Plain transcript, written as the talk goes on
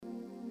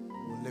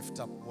lift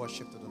up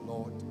worship to the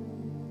Lord,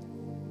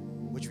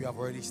 which we have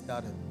already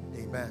started.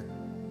 Amen.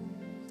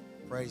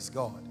 Praise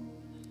God.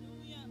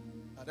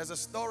 There's a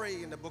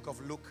story in the book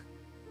of Luke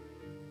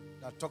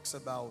that talks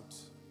about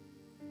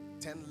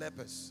 10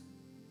 lepers.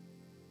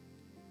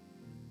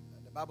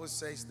 And the Bible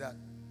says that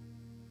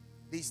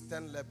these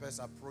 10 lepers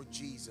approached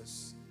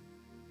Jesus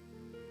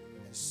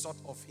and sought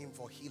of him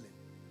for healing.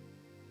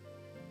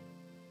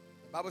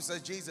 The Bible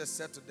says Jesus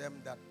said to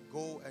them that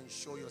go and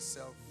show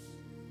yourself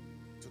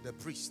to the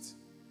priest.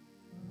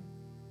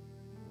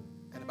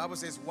 And the Bible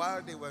says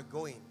while they were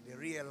going, they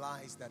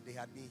realized that they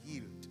had been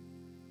healed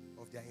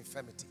of their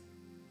infirmity.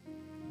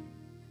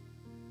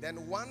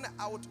 Then one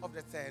out of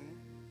the 10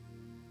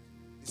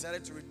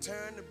 decided to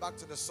return back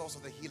to the source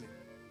of the healing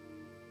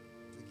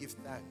to give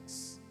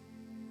thanks.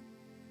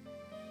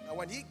 Now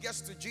when he gets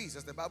to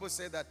Jesus, the Bible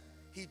said that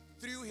he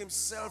threw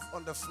himself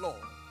on the floor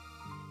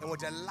and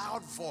with a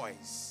loud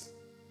voice,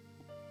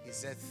 he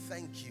said,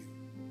 "Thank you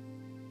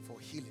for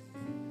healing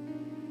me."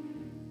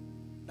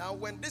 Now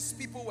when these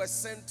people were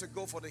sent to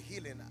go for the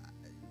healing,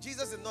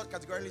 Jesus did not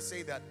categorically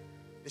say that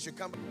they should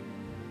come.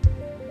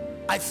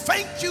 I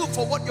thank you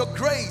for what your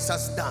grace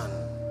has done.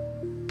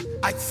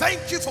 I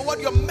thank you for what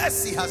your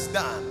mercy has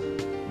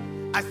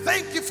done. I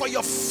thank you for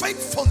your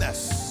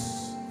faithfulness.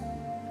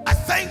 I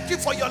thank you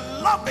for your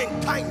loving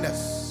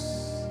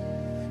kindness.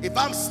 If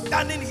I'm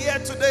standing here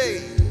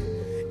today,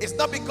 it's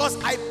not because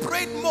I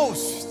prayed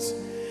most,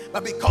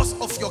 but because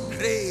of your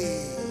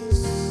grace.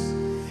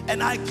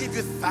 And I give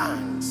you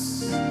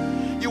thanks.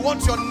 You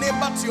want your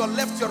neighbor to your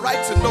left, your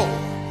right to know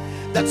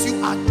that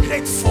you are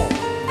grateful.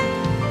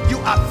 You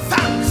are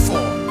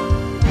thankful.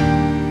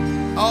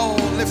 Oh,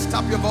 lift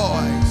up your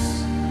voice.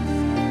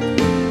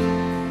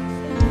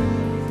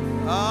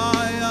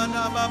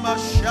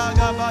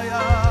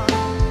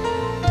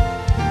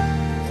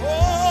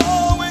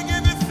 Oh, we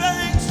give you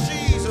thanks,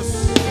 Jesus.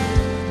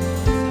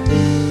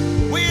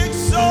 We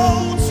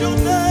exalt your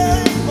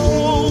name,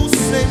 oh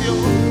Savior.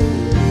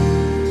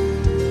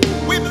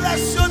 We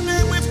bless your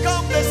name. We've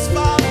come this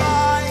far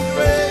by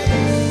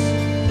grace,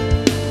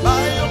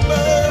 by your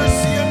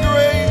mercy and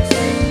grace,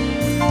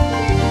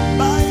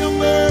 by your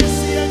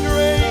mercy and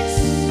grace,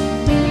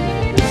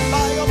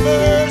 by your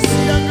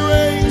mercy and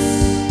grace.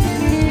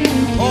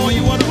 Oh,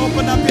 you want to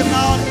open up your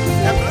mouth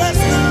and bless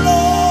the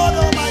Lord,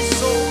 oh my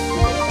soul.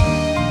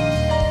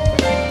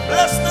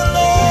 Bless the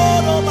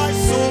Lord, oh my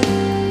soul.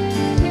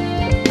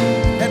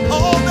 And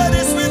all that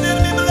is within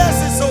me, bless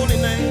his holy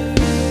name.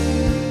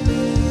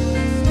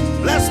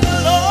 Bless the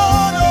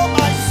Lord, oh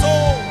my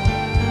soul.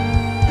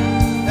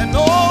 And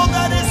all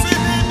that is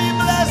within me,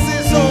 bless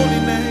his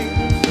holy name.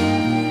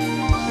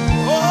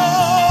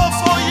 Oh,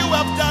 for you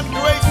have done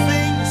great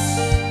things,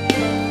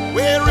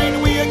 wherein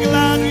we are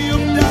glad you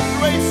have done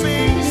great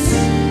things.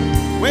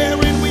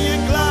 Wherein we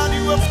are glad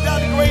you have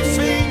done great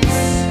things.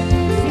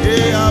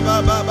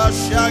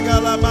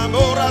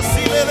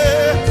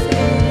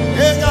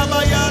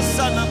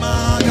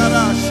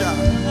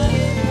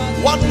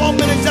 One more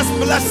minute, just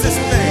bless his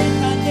name.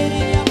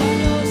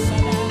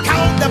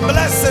 Count the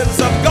blessings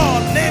of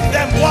God, name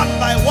them one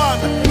by one,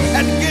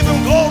 and give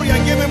him glory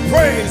and give him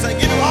praise and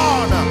give him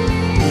honor.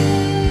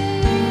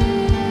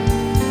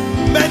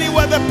 Many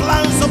were the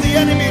plans of the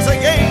enemies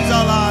against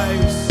our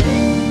lives,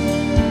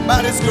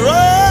 but his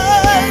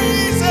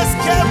grace has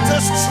kept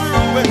us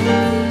true.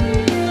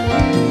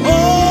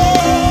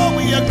 Oh,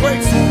 we are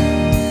grateful.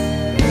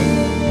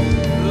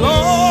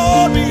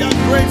 Lord, we are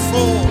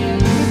grateful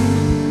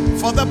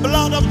for the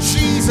blood of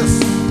Jesus.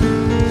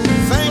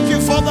 Thank you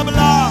for the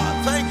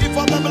blood. Thank you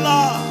for the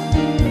blood.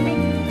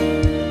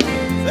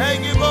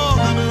 Thank you for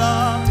the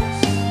blood.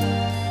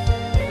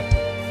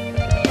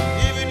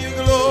 Giving you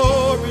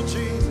glory,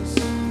 Jesus.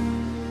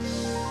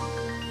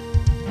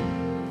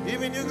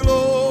 Giving you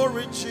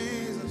glory,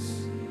 Jesus.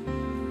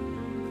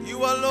 You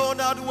alone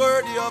are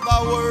worthy of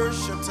our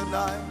worship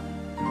tonight.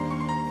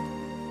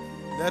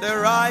 Let it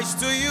rise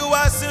to you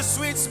as a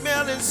sweet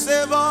smelling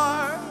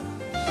savor.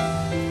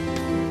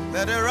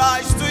 Let it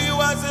rise to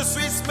you as a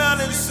sweet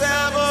smelling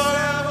savor.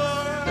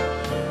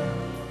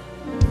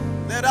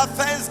 Let our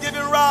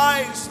thanksgiving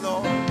rise,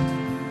 Lord.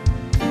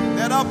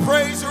 Let our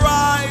praise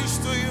rise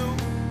to you.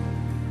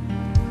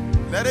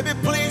 Let it be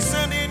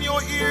pleasing in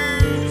your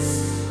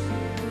ears,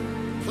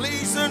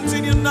 pleasant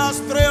in your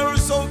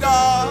nostrils, oh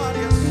God.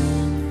 Yes.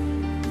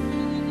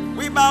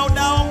 We bow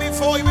down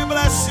before you. We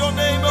bless your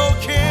name, oh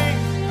King.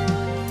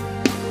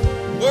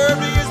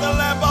 Worthy is the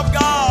Lamb of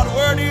God.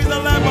 Worthy is the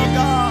Lamb of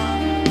God.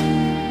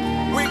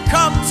 We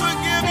come to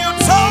give you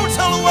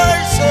total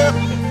worship.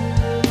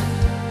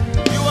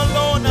 You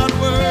alone are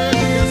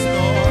worthy, yes,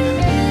 Lord.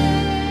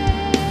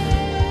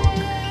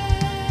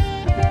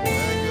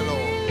 Thank you,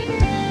 Lord.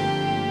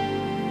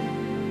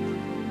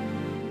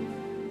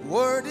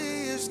 Worthy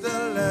is the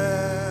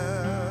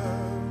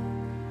Lamb.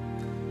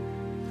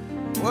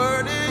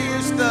 Worthy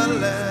is the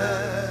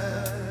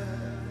Lamb.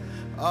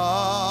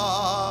 Amen.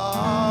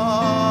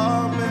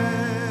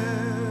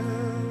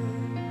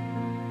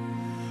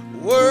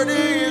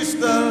 Worthy is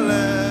the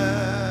Lamb.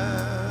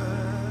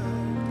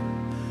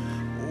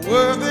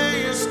 Worthy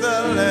is the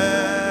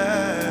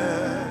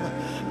Lamb.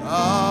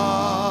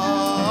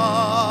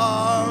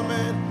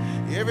 Amen.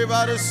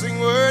 Everybody sing,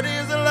 worthy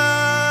is the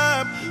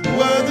Lamb.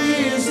 Worthy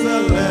is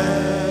the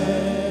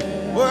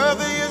Lamb.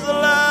 Worthy is the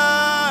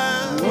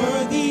Lamb.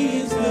 Worthy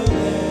is the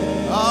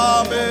Lamb.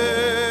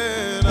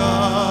 Amen.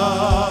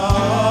 Amen.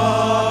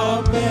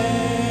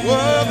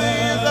 Worthy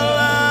is the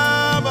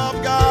Lamb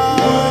of God.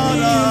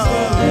 Worthy is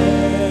the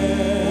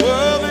Lamb.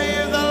 Worthy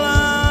is the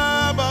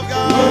Lamb of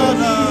God.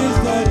 Worthy is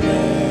the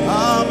Lamb.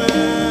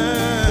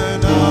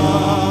 Amen.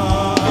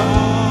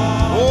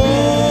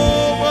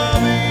 Oh,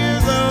 worthy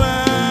is the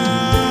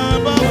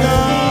Lamb of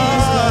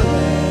God.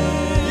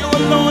 You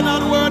alone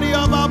are worthy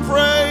of our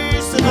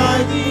praise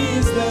tonight. Worthy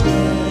is the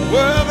Lamb.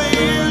 Worthy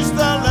is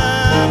the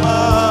Lamb.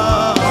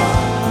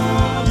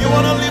 You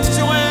want to lift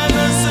your hand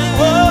and sing,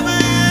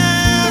 worthy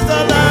is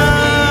the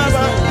Lamb.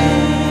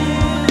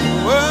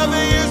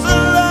 Worthy is the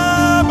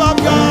Lamb of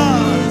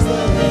God.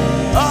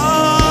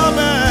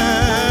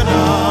 Amen.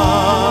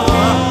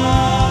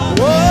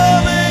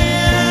 Worthy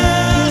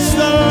is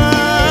the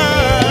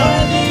Lamb.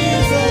 Worthy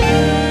is the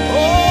Lamb. Oh,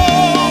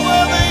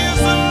 worthy is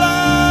the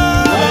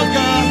Lamb of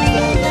God.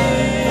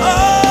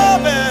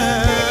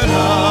 Amen.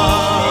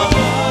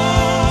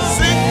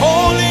 Sing,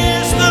 holy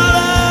is the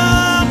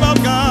Lamb of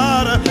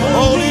God.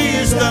 Holy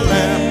is the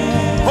Lamb.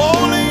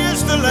 Holy is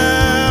the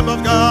Lamb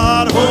of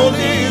God.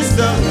 Holy is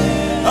the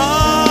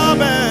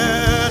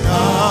Amen.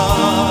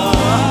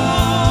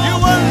 You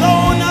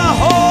alone are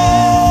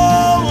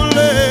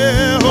holy.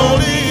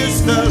 Holy is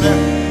the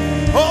Lamb.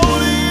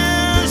 Holy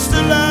is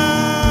the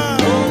Lamb.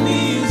 Holy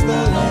is the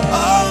Lamb.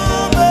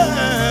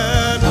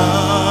 Amen.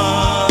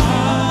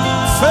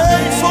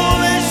 Faithful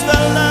is the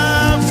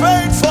Lamb.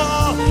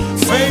 Faithful.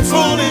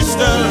 Faithful is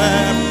the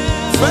Lamb.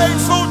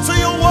 Faithful to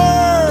your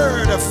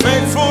word.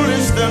 Faithful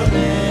is the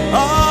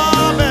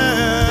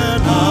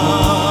Amen.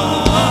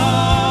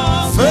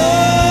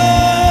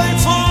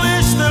 Faithful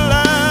is the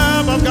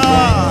Lamb of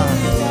God.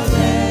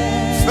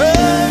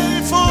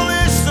 Faithful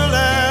is the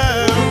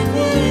Lamb.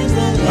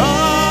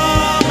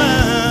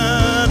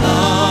 Amen.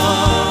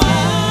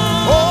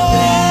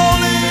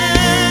 Holy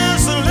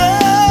is the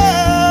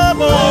Lamb.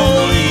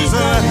 Holy is the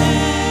Lamb.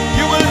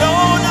 You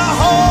alone are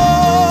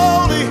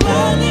holy.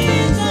 Holy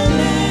is the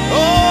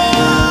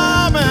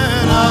Lamb.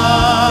 Amen.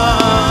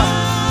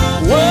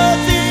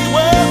 Worthy,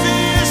 worthy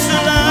is the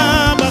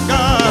Lamb of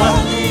God.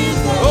 Holy is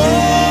the Oh,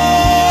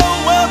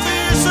 worthy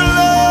is the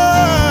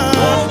Lamb.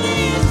 Holy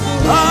is the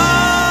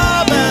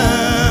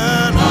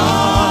Amen.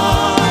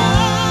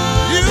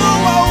 You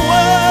are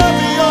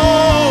worthy, oh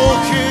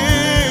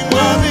King,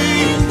 worthy,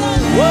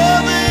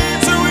 worthy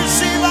to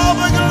receive all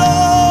the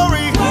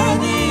glory,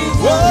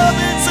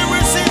 worthy to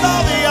receive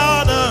all the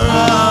honor.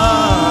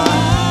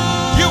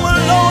 You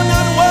alone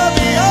are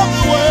worthy of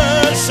the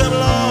worship,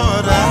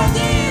 Lord.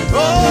 Oh,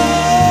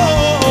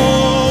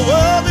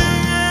 worthy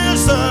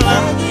is the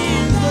Lamb.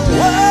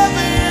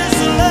 Worthy is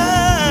the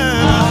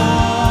Lamb.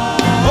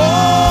 Oh,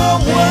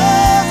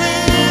 worthy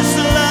is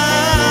the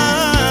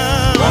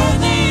Lamb.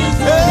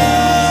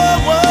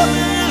 Yeah,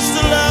 worthy is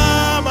the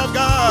Lamb of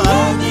God.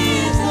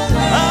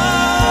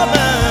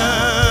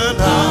 Amen.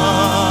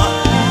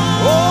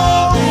 Oh,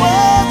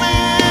 worthy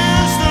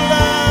is the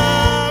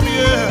Lamb.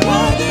 Yeah.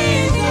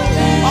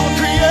 All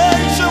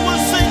creation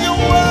will sing you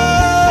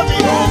worthy.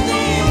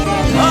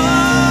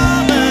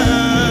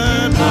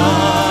 Amen.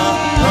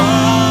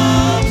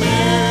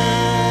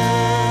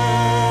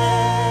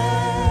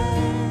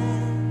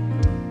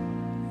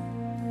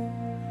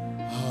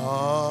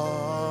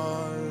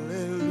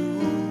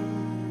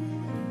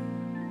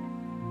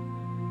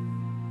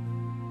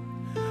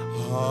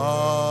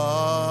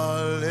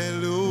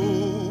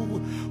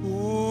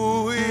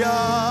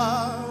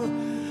 Hallelujah.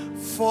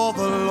 For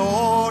the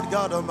Lord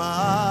God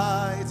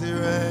Almighty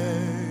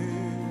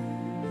reigns.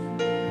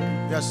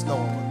 Yes,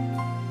 Lord.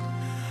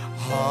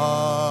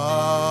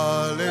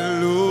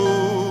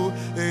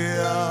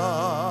 Hallelujah.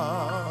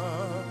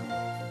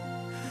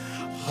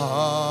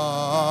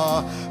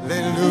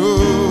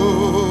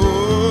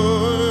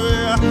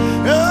 Hallelujah.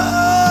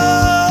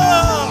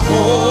 Yeah.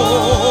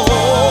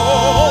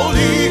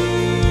 Holy,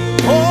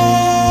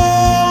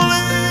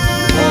 holy,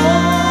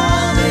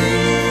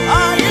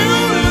 are you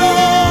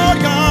Lord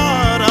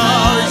God?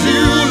 Are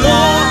you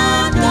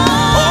Lord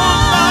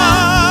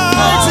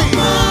Almighty?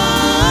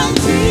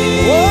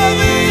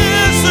 Worthy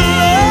is the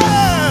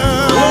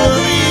Lamb.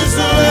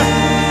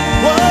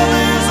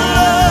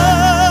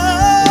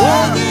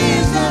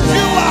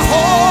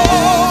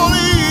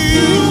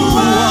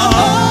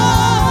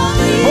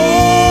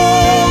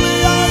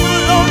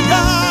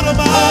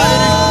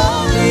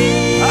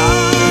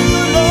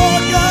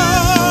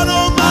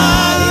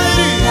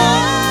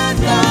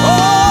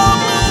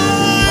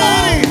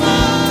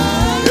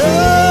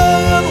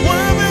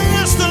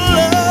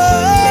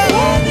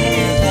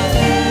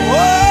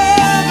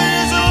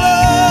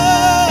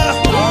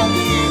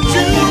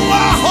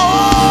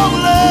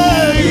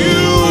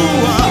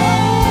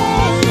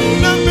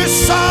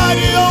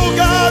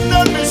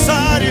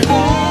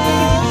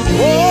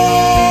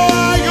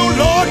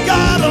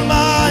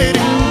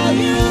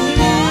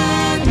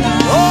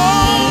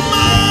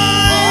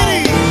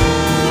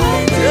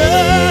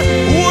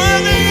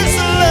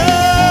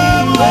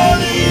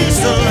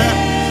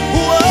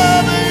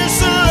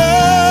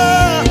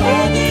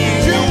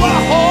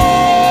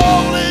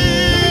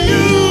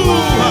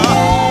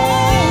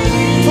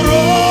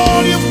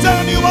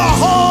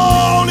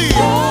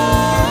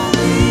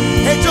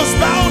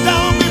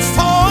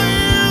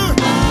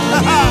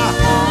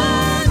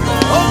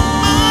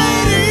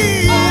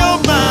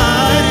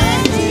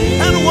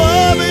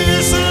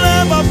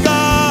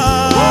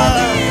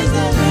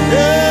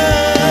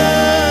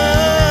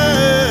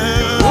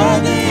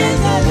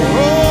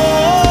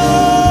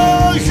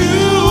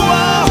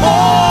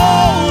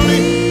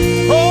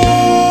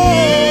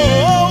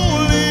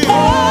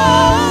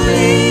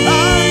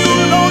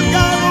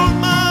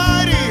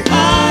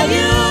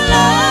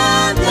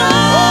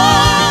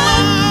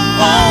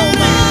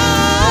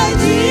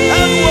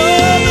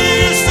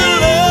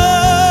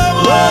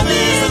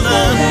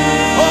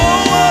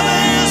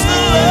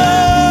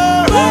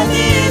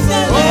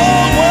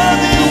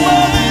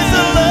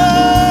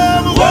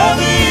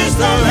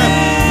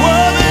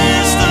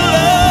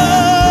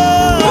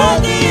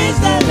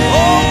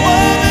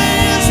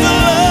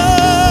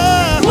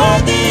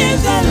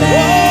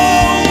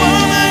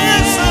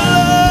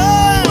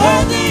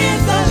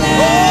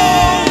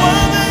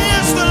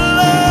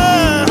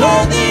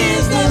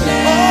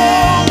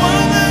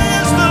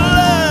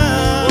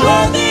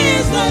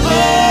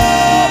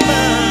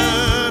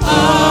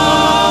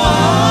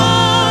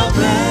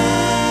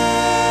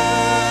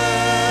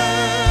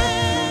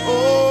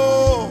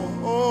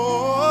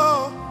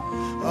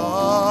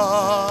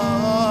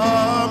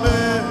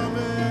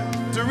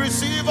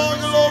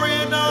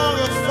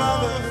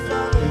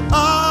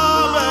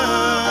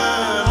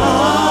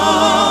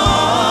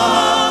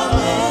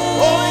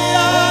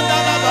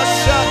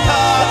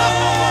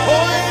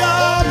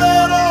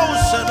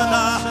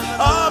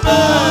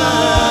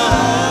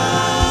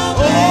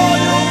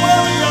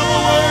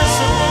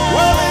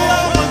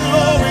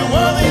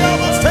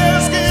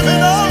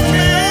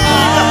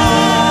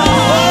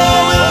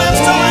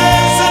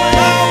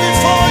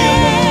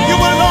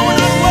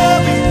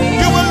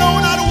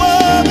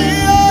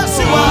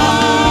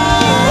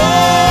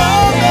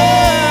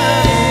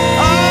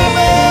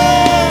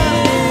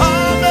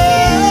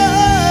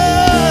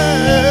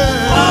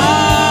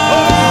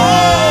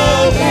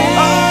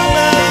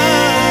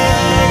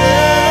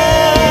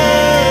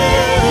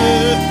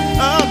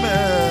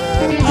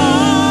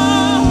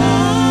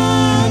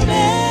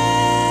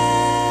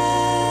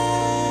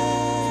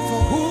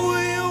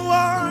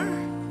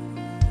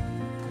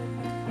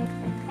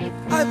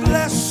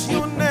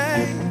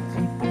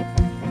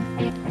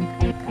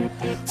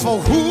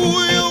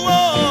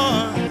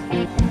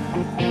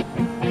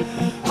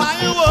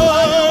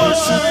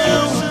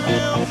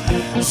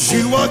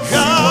 You are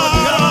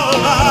God all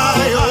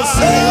by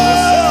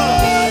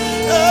yourself.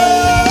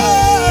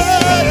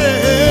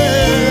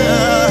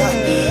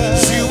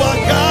 You are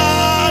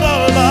God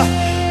all by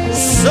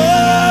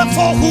yourself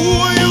for who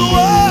you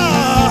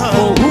are.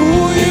 For who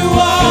you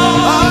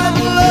are, I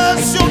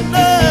bless your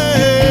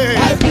name.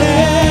 I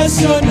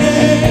bless your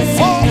name.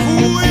 For who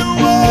you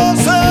are,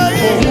 say.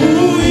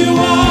 Who you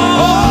are,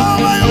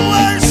 Oh, I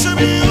worship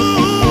you.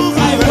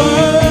 I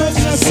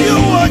worship You you.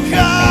 are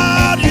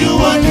God. You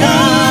are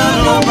God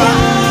all by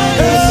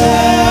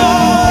yourself.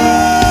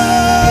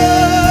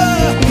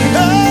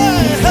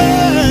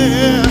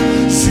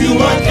 You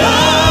are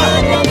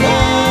God.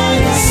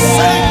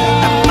 Say,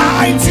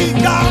 mighty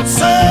God,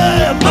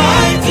 say,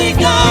 Mighty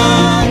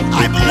God,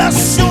 I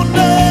bless your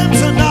name I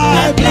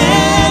tonight.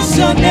 bless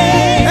your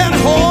name. And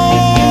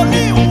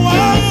Holy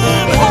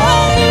One,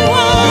 Holy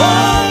One,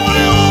 oh, I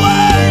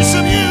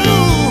worship you.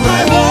 I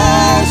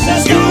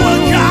worship You you.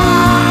 are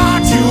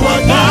God. You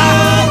are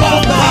God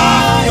all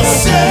by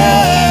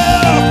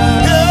yourself.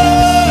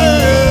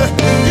 Yeah.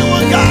 You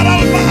are God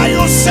all by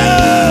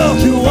yourself.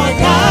 You are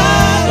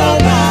God all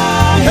by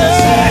Hey,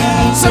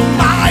 yourself. it's a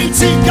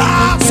mighty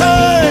God. Say,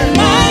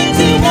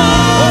 Mighty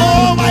God,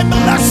 oh, I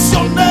bless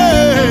your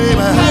name.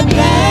 I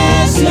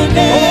bless your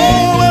name.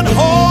 Oh, and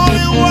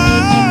Holy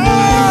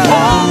One,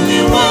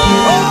 Holy One,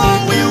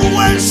 oh, we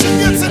worship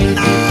you I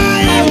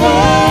tonight.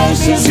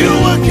 worship You you.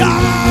 are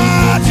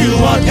God. You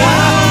are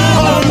God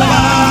all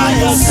by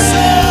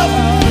yourself.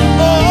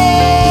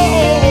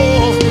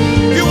 Oh,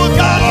 you are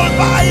God all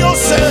by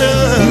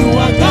yourself. You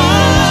are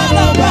God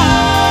all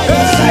by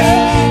yourself.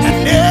 And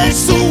age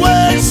to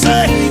age,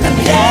 say, and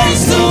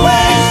age to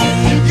age,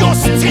 you're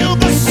still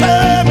the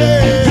same.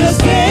 You're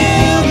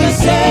still the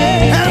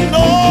same. And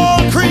all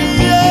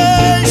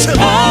creation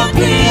All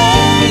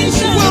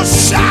creation will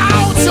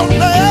shout your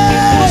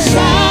name.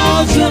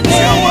 shout your You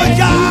name. are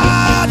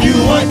God. You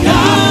are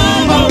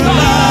God all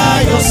by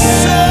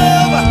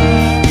yourself.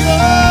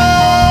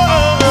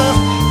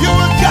 Yeah. You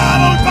are God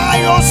all by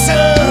You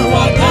yourself.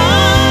 are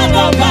God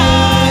all by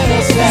Say,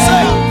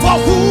 yourself. for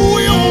who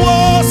you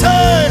are,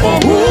 say, For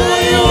who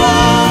you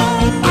are,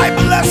 I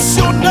bless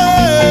your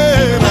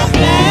name. I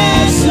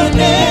bless your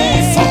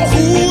name. For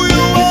who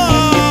you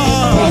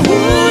are, For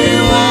who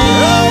you are,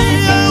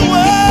 I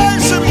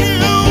worship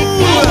you.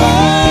 I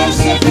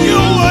worship You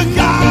you. are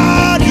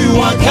God. You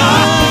are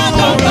God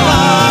all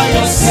by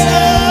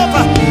yourself.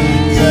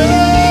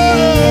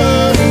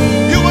 Yeah.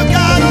 You are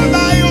God all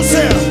by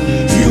yourself.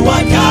 You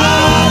are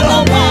God all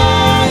all by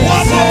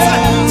one more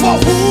time. yourself. For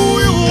who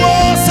you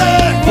are, say,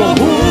 For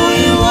who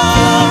you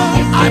are,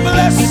 I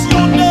bless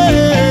your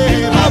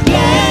name. I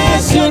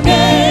bless your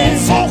name.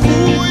 For who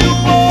you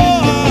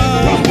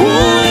are, Who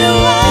you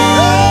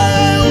are, I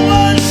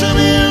worship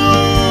you.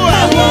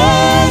 I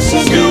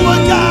worship You you.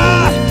 are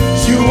God.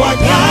 You are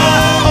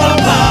God all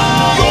by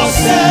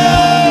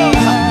yourself.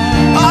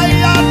 I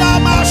am not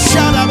my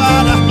shadow.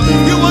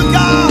 You are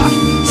God.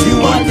 You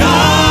are God.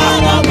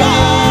 God all by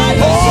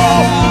Oh,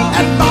 yourself.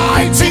 and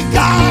mighty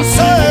God,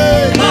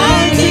 say,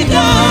 Mighty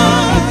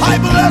God, I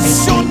bless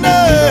your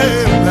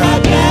name. I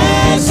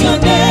bless your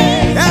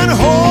name. And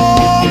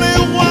Holy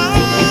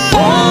One,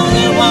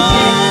 Holy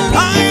One, I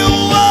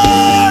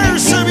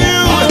worship I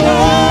you.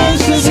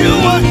 worship You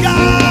you. are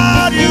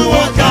God. You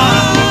are God.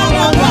 God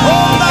all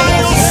All by by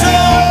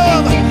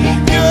yourself.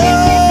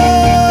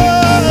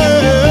 yourself.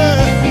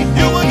 Yeah.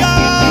 You are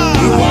God.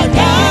 You are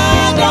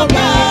God all by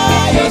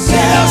Yes,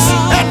 yourself.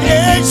 and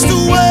age to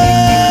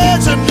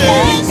age and age.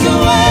 Takes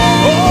away,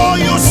 Oh,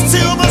 you're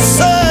still the you're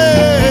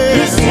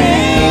same.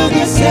 still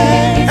the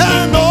same.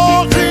 And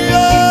all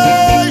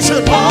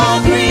creation All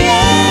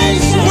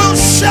creation will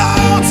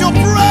shout your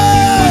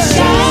praise.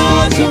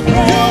 shout your You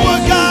praise.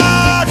 are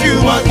God. You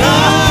are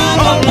God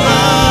all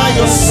by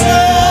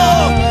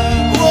yourself.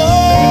 Oh,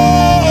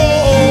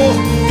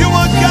 you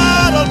are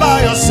God all by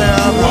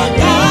yourself. You are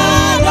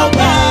God all by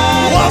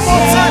One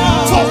more time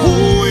for yourself. who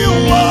you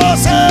are.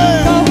 Say,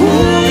 For who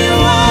you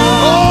are,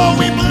 oh,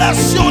 we bless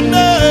your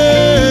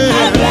name.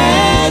 I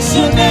bless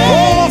your name.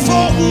 Oh,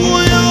 for who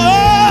you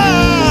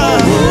are.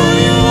 Who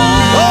you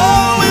are,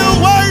 Oh, we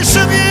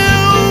worship you.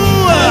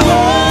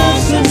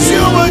 worship You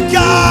you. are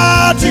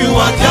God. You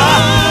are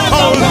God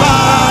all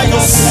by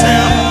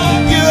yourself.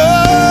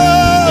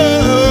 Yeah.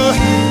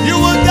 You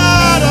are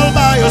God all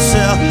by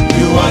yourself.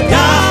 You are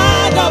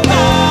God. God all by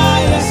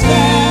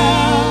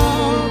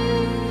yourself.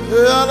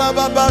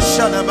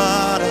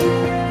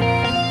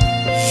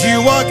 You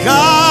are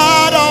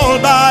God all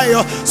by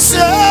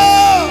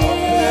yourself.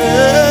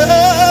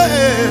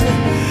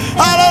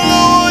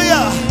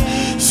 Hallelujah.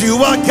 You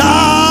are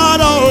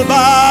God all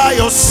by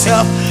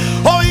yourself.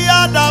 Oh,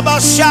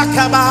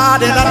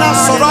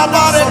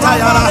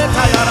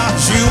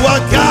 you are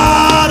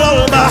God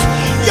all by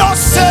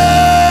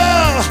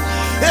yourself.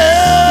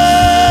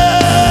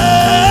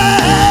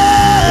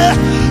 Yeah.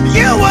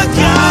 You are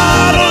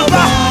God all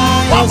by.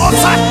 One more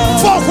time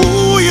for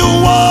who you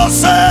are.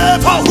 Say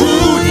for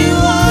who you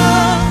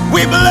are,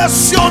 we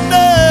bless your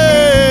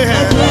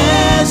name.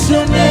 bless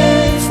your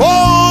name. For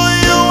who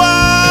you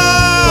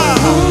are.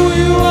 Who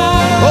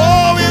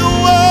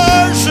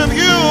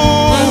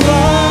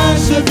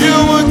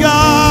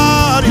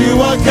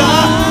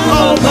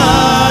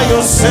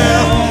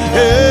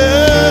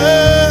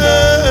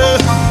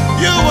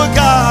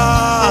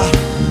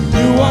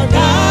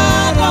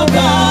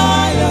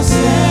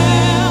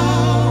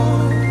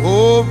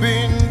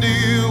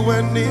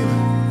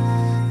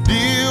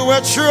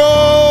were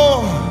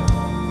true.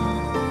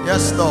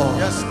 Yes, Lord.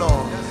 Yes,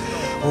 Lord.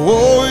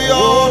 Oh,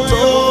 you're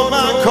to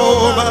my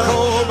coma.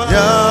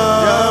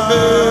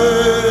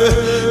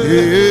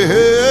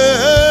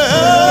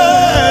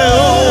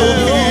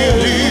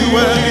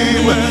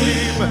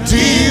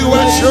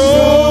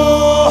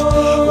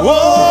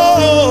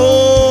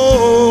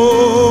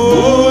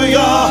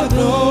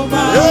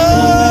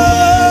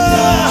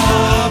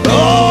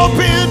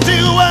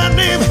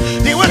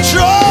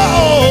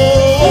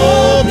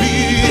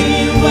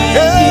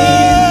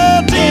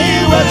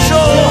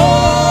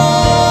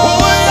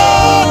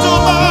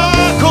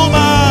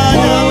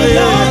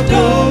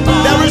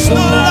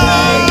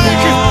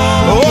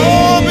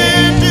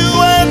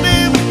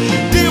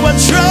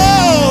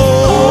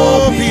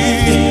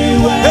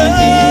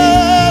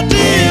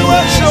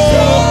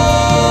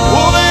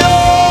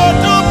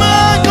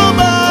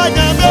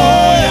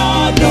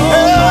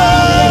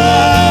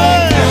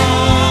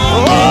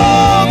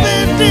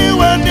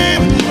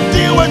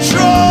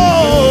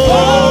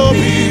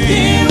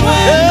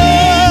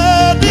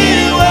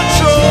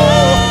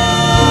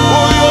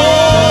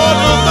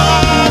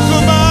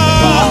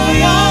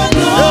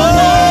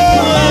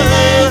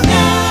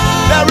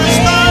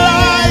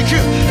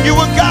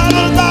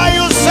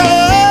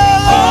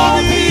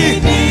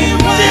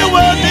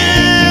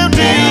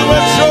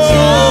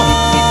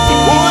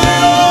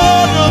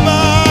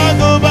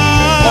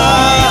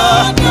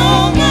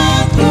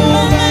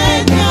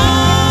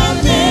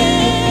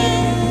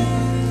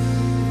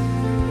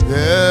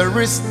 There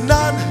is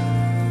none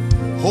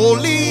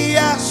holy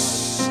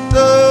as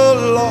the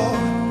Lord.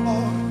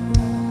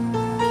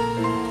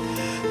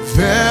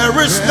 There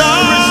is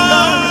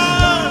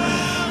none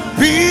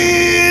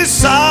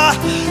beside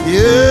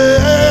you.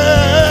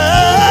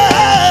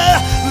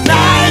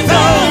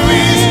 Neither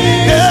is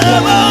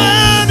there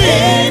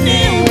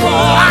anyone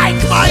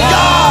like my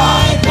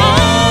God.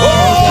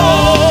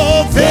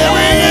 Oh, there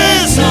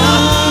is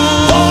none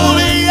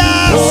holy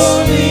as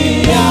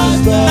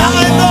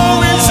neither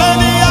is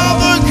any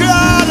other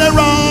God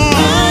around.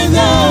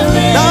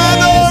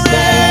 Neither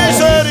is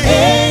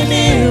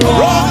any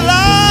rock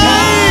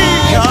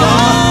like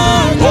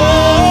God.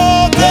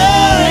 Oh,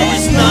 there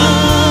is none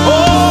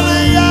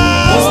holy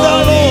as the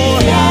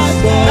Lord.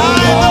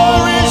 Neither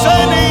is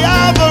any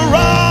other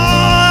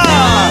rock.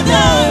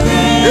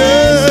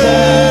 Any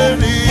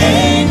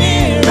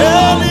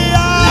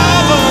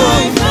other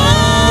rock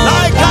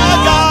like our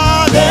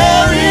God.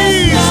 There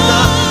is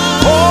none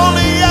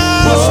holy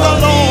as the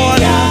Lord.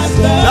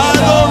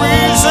 Neither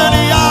is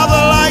any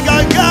other like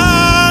our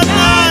God.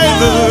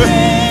 Neither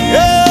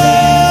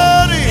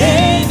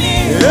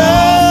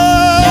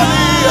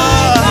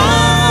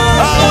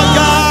our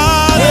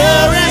God.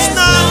 There is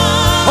none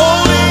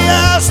holy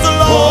as the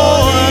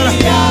Lord.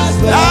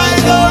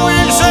 Neither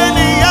is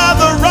any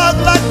other rock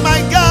like my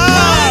God.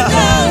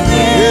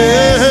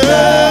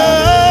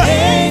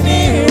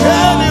 Any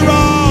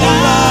rock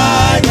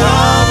like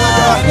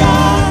our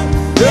God.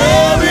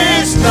 There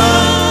is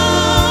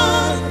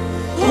none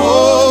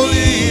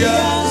holy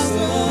as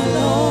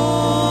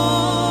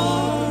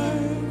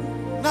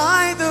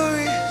neither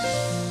is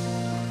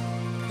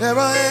there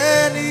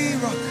any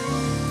rock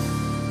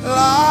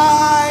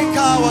like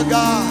our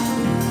God.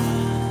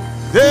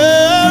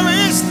 There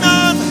is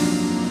none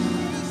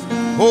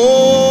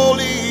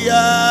holy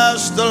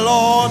as the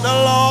Lord, the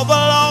Lord, the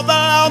Lord, the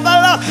Lord, the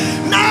Lord.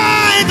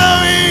 Neither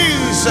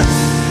is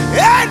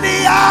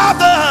any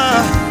other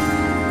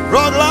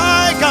rock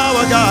like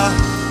our God.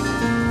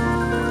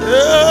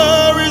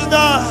 There is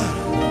none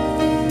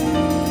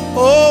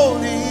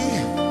holy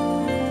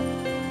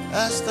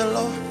as the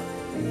Lord.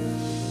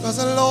 Because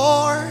the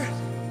Lord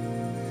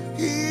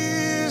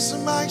is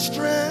my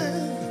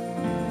strength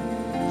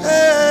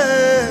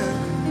and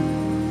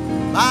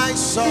my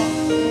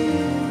song,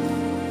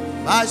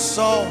 my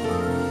song,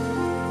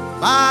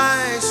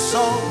 my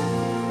song.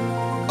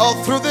 All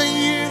through the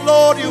year,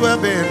 Lord, you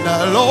have been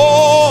the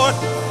Lord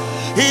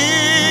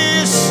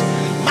is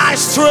my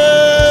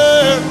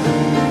strength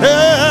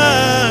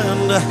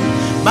and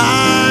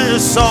my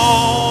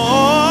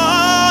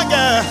song,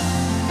 yeah,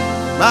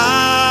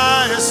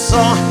 my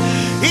song.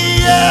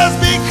 Yes,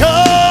 because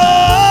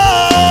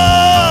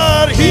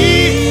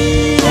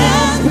He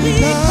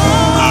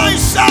my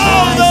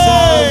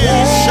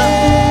salvation.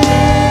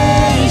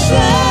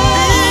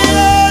 He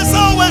has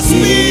always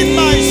been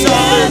my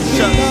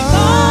salvation.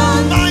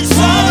 My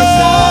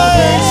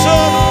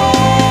salvation.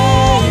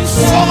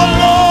 For the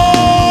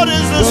Lord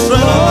is the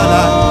strength of my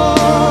life.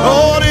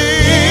 Lord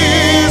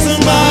is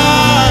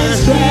my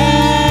strength,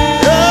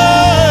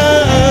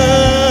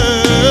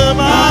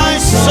 my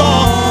song.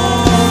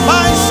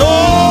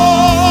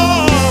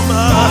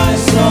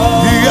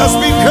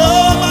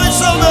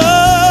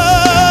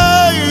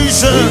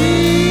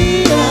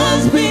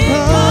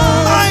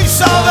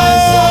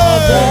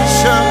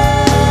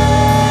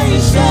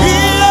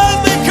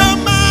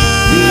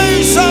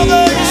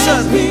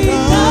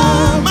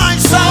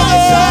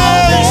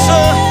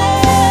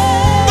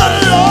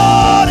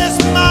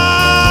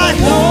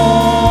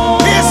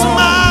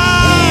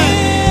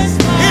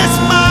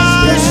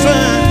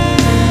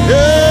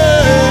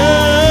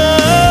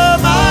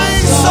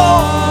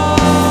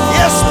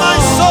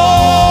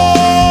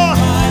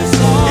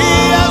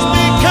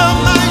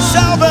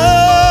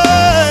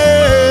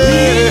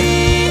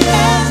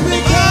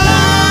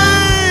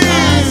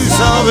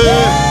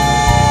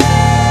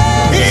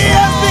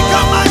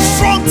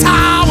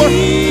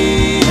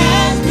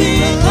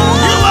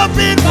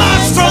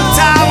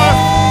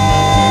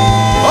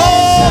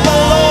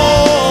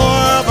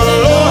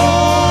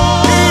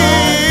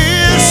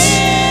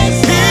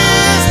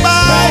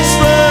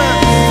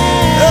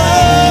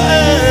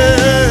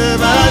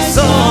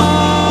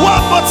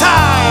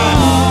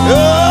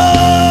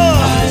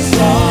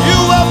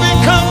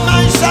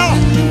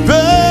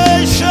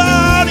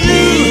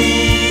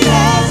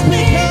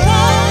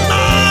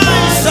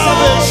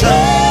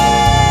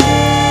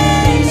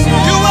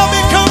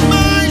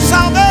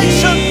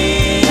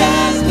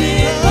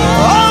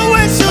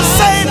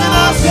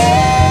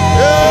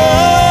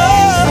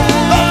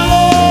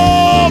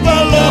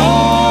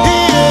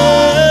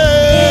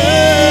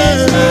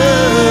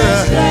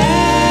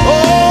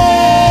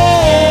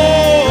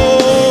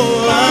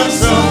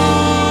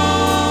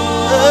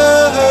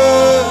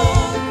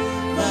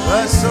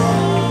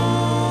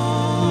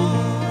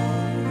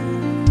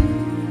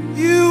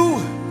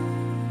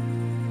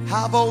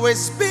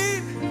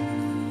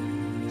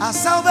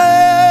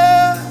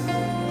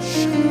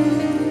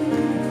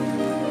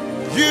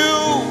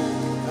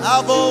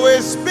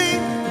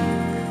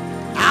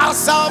 our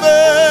salvation.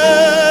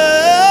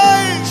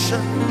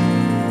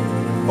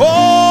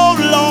 Oh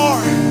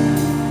Lord,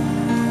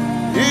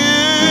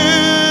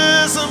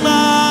 is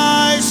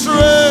my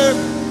strength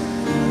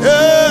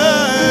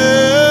and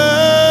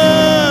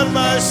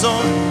my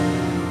song.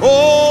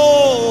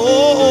 Oh,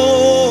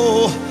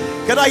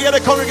 can I hear the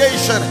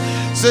congregation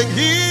sing?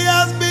 He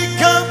has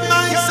become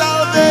my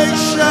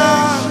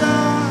salvation.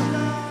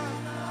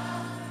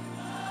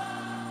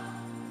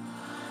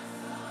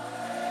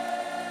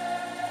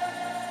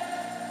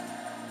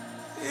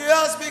 He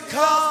has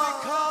become.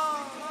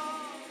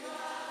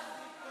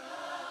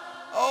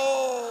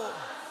 Oh,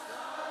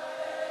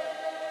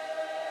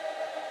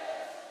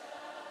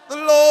 the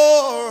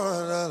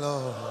Lord,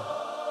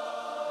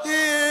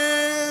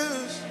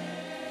 is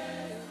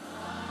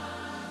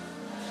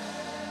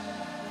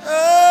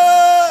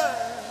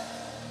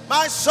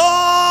my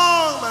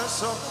song, my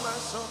song, my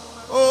song.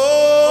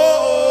 Oh,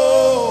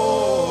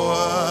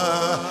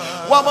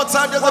 one more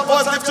time, just the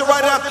voice, lift it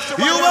right up.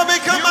 You will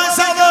become my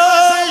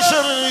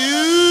salvation.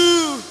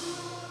 You,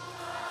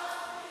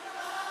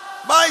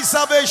 my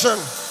salvation.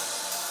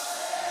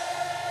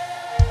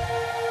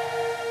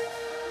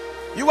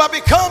 You have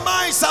become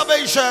my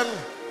salvation.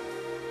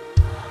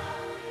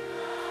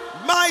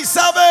 My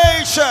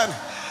salvation.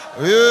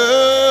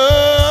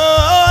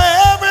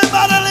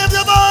 Everybody lift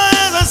your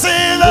voice and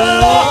sing the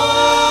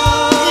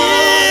Lord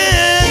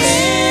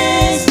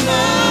is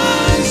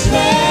my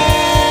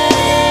strength.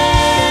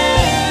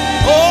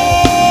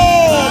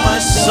 Oh, my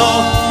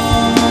soul.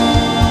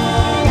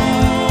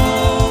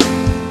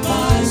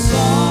 My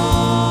song.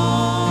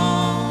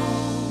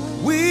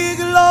 We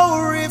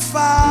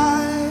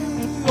glorify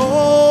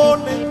your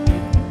name.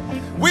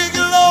 We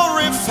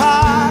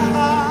glorify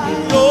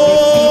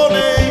your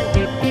name.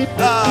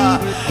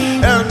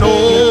 And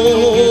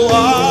oh,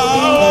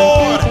 our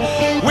Lord,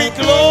 we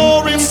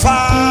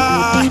glorify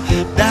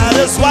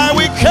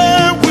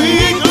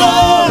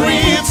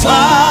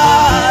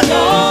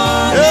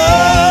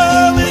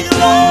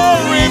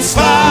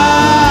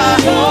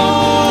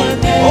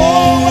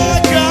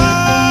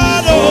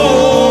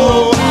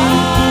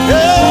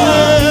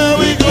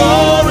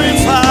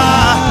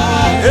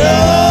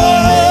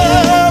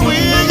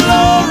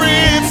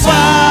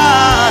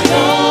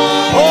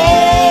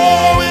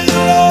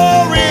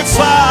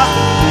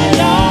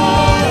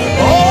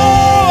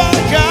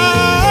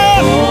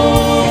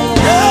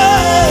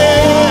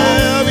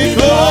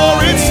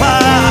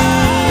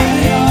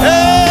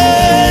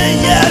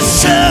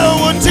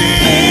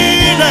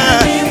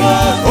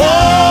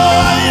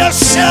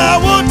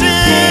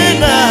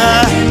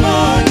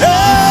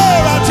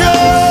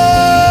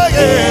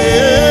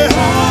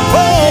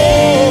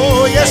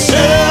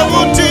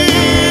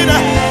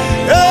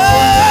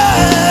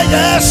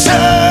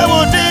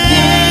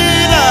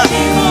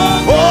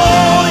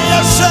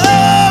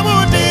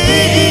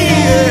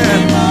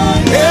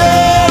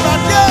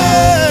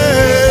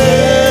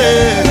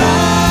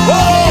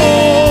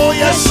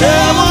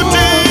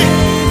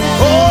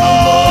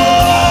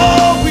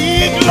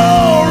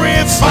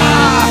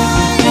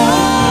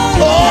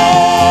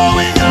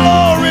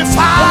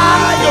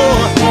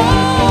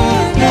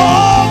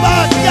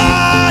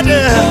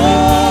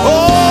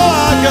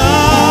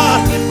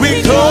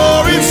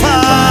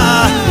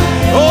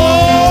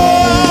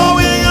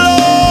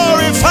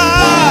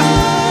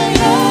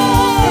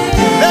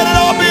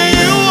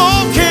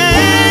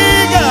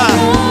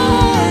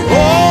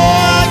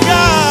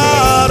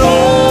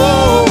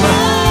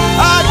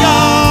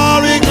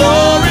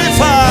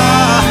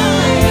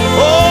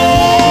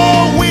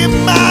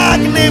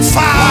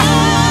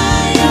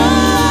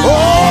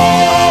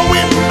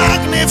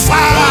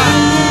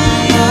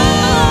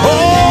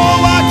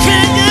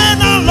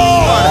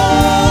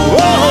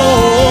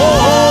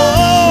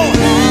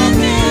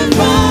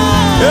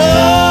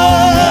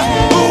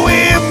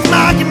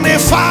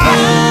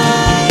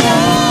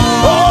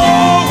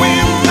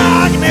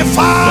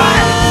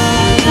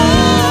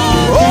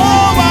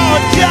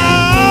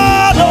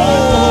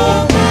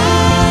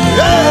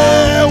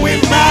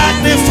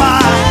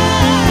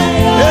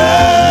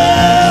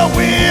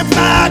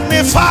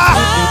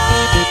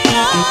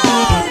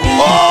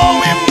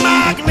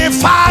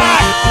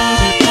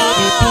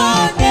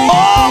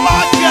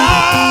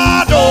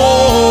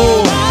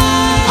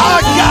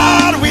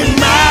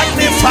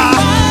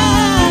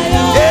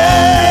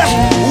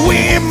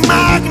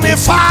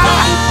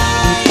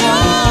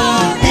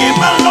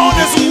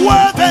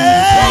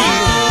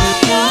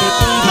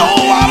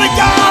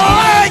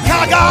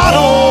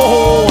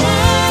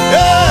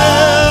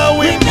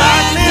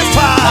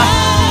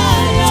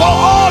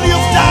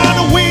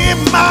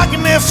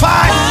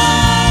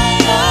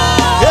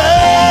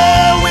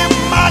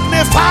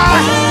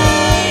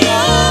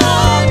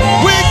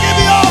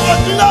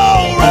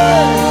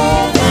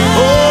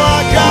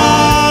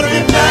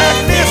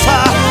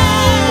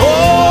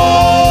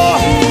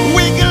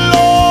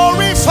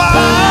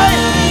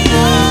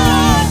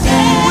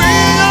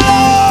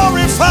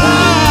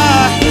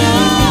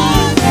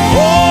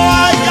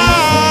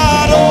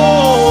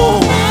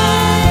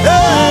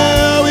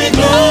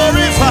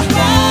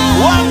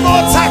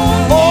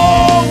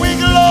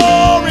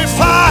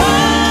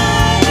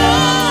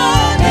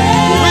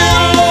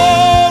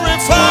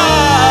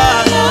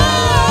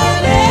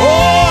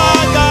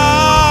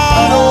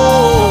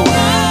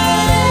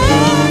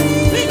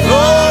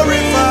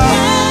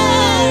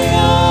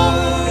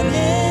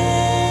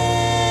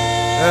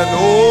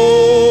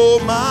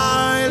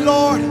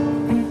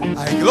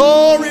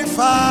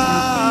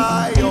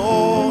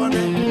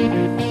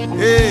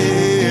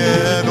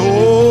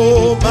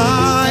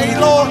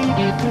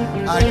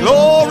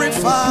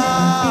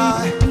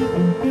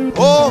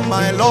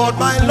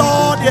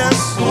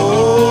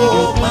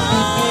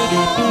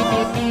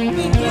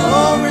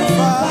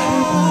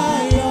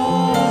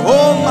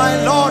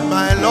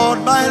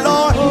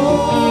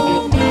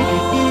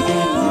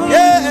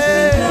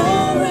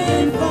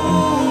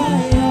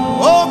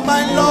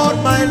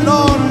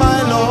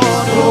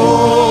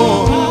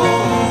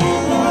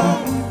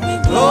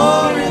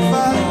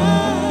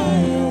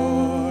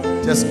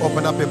Just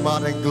open up your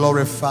mouth and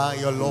glorify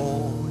your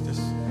Lord.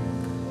 Just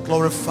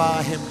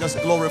glorify Him.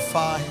 Just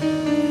glorify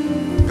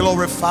Him.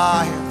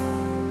 Glorify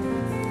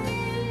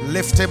Him.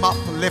 Lift Him up,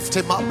 lift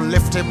Him up,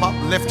 lift Him up,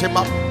 lift Him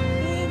up.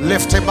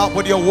 Lift Him up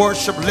with your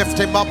worship. Lift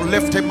Him up,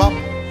 lift Him up.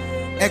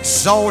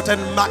 Exalt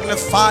and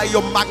magnify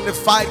your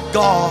magnified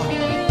God.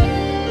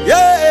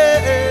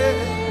 Yeah.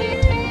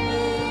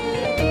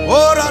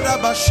 Oh,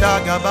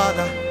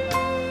 Radabashagabada.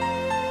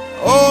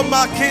 Oh,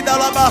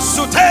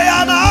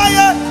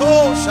 Makidalabasuteyanaya.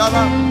 Oh,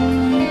 Shalom.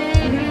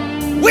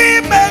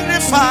 We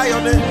magnify your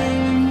name.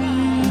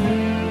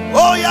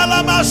 Oh,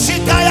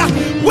 Yalamashikaya.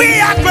 We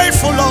are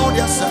grateful, Lord,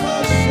 yes, sir.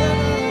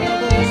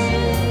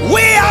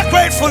 We are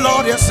grateful,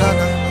 Lord, yes, sir.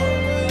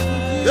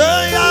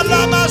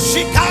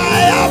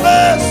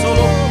 Yalamashikaya.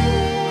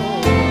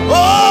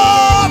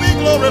 Oh, be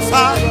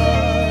glorified.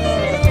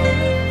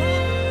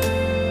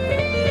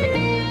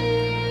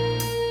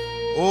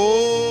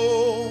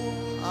 Oh,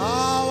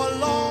 our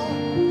Lord,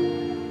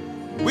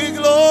 we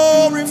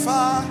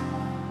glorify.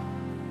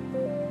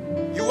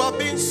 You have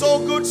been so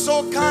good,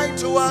 so kind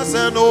to us,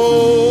 and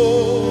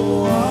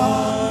oh,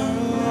 our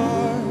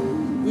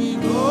Lord, we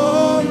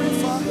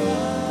glorify.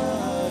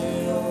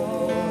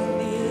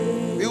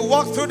 We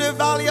walk through the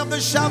valley of the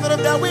shadow of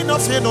death, we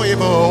not fear no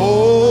evil.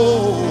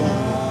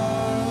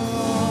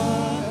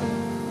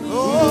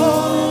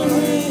 Oh,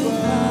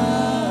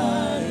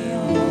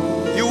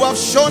 you have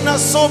shown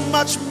us so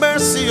much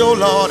mercy, oh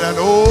Lord, and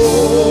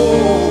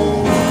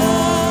oh,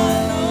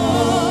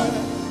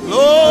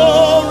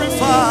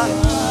 glorify.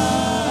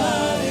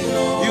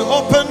 You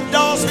open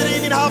doors we didn't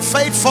even have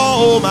faith for,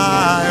 oh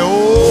my,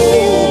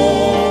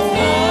 oh,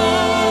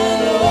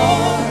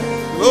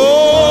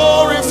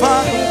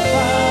 glorify.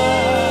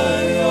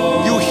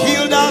 You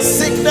healed our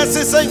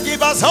sicknesses and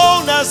give us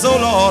wholeness, oh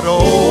Lord,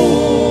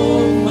 oh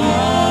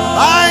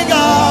my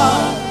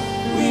God,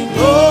 we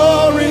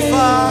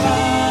glorify.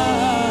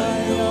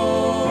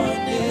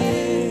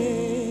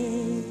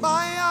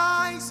 My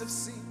eyes have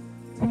seen,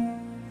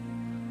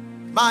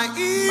 my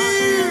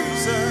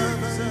ears have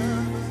heard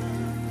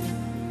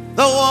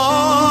the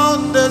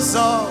wonders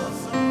of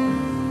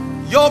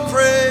your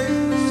praise,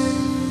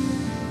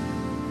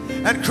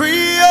 and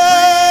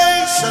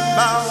creation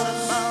bows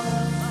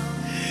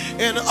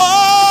in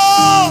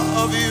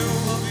awe of you,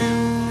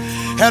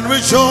 and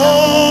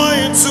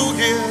rejoice to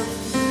give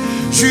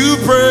you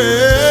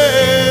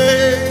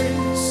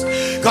praise.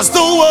 'Cause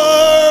the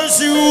words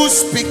you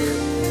speak,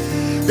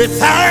 they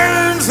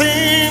turn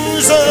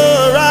things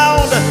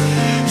around.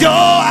 Your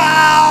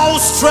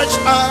outstretched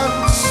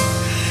arms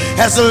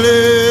has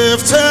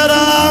lifted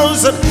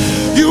us, and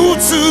you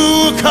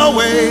took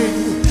away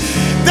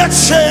the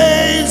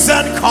chains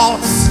and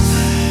cords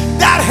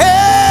that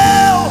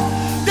held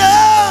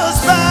us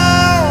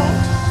bound.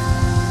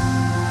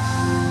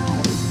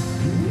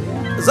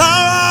 As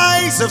our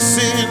eyes have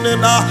seen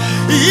and our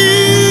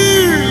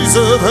ears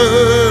have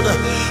heard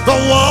the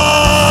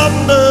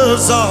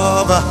wonders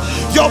of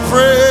your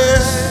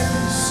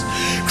praise,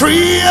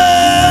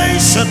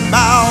 creation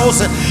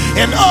bows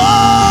in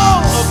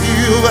awe of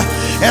you,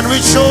 and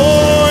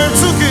rejoice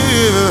to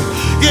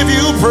give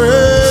you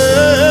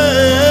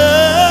praise.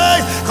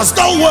 'Cause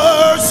the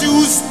words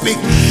you speak,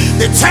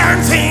 they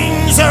turn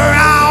things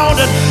around,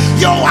 and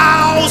your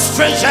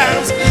outstretched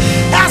hands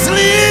has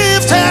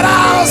lifted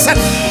us, and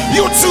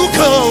you took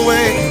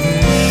away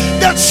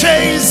the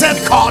chains and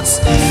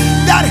cords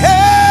that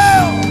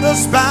held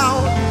us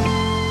bound.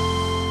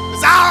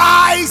 As our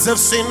eyes have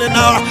seen and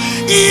our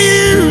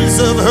ears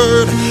have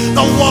heard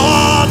the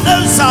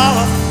wonders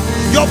of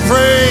your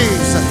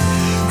praise,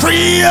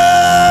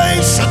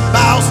 creation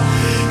bows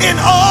in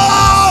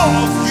awe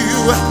of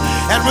you,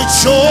 and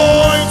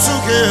rejoice to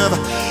give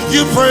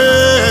you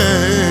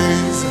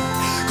praise.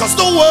 'Cause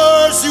the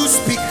words you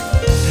speak,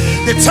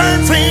 they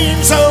turn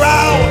things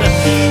around.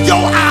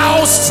 Your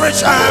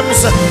outstretched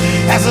arms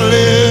has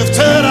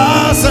lifted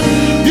us, and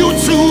you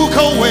took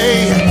away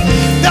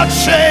the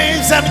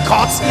chains and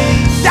cords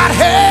that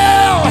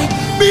held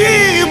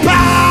me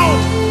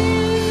bound.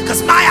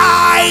 'Cause my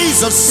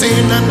eyes have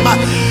seen and my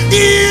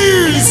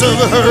ears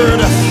have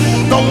heard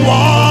the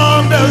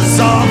wonders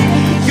of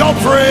your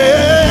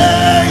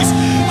praise,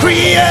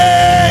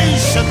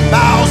 creation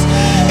bows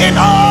in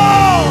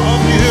awe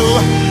of you,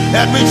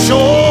 and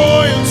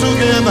rejoice to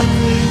give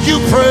you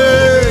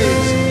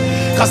praise.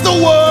 'Cause the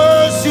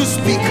words you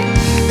speak,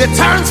 they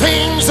turn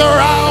things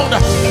around.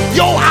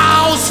 Your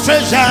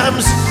outstretched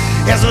arms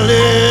has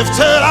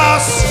lifted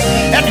us,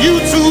 and you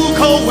took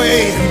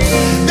away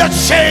the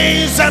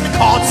chains and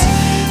cords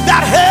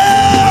that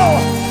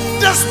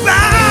held us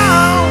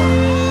bound.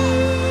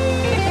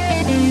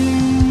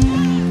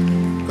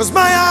 'Cause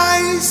my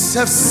eyes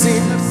have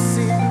seen.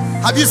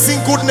 Have you seen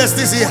goodness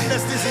this year?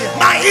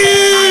 My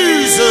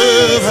ears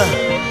have heard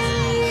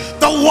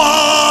the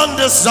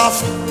wonders of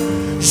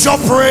your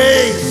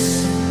praise.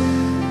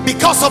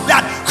 Because of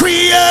that,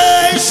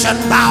 creation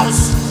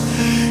bows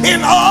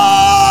in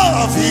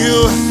awe of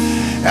you,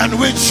 and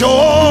we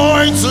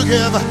joy to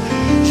give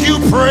you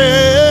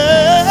praise.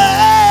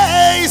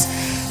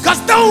 'Cause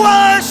the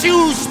words words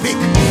you speak,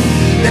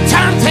 they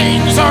turn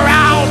things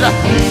around.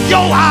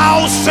 Your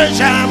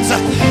outstretched arms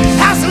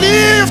has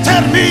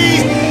lifted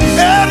me,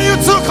 and you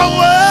took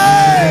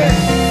away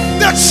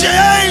the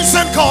chains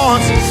and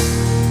cords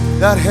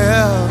that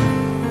held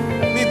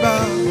me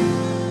bound.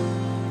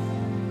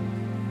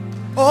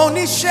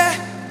 Onishe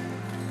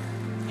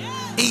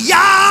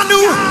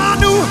Yanu,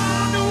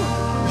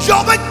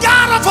 you're the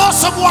God of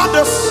awesome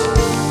wonders.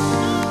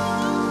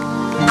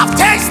 I've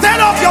tasted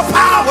of your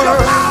power.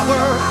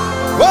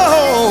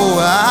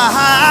 Whoa,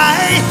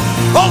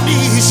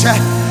 Onishe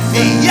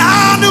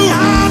Yanu,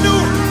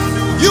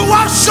 you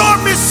have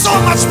shown me so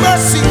much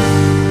mercy,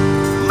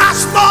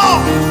 much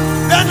more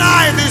than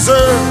I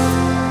deserve.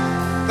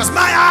 Cause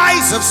my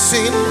eyes have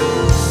seen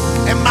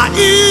and my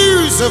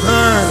ears have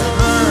heard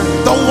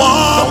the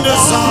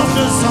wonders of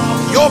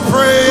your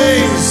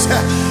praise.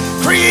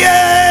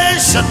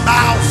 Creation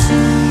bows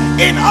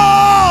in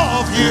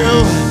awe of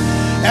you,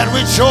 and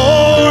we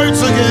join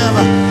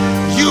together.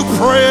 You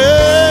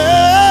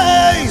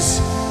praise,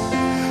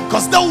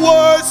 cause the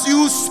words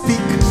you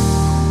speak,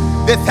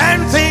 they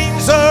turn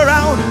things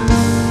around.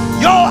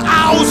 Your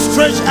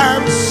outstretched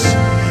arms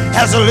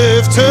has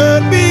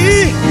lifted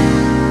me.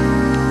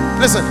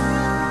 Listen,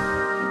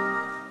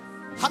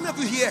 how many of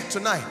you here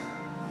tonight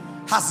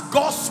has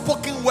God's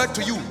spoken word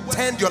to you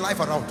turned your life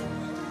around?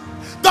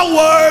 The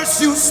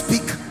words you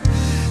speak,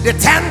 they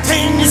turn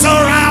things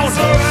around.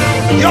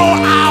 Your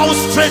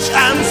outstretched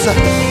arms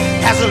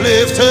has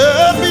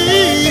lifted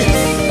me.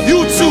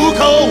 You took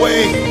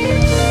away,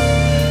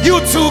 you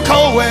took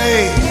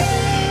away,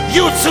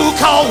 you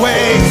took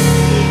away,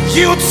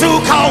 you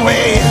took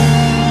away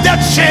the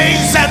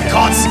chains and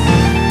cords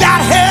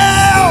that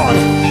held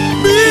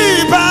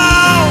me bound.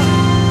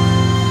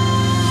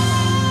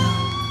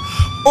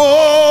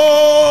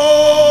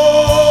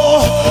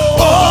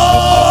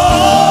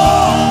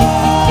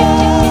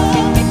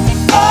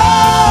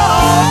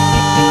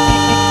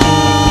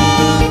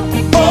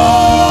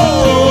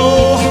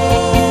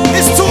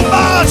 It's too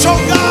much, oh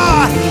God.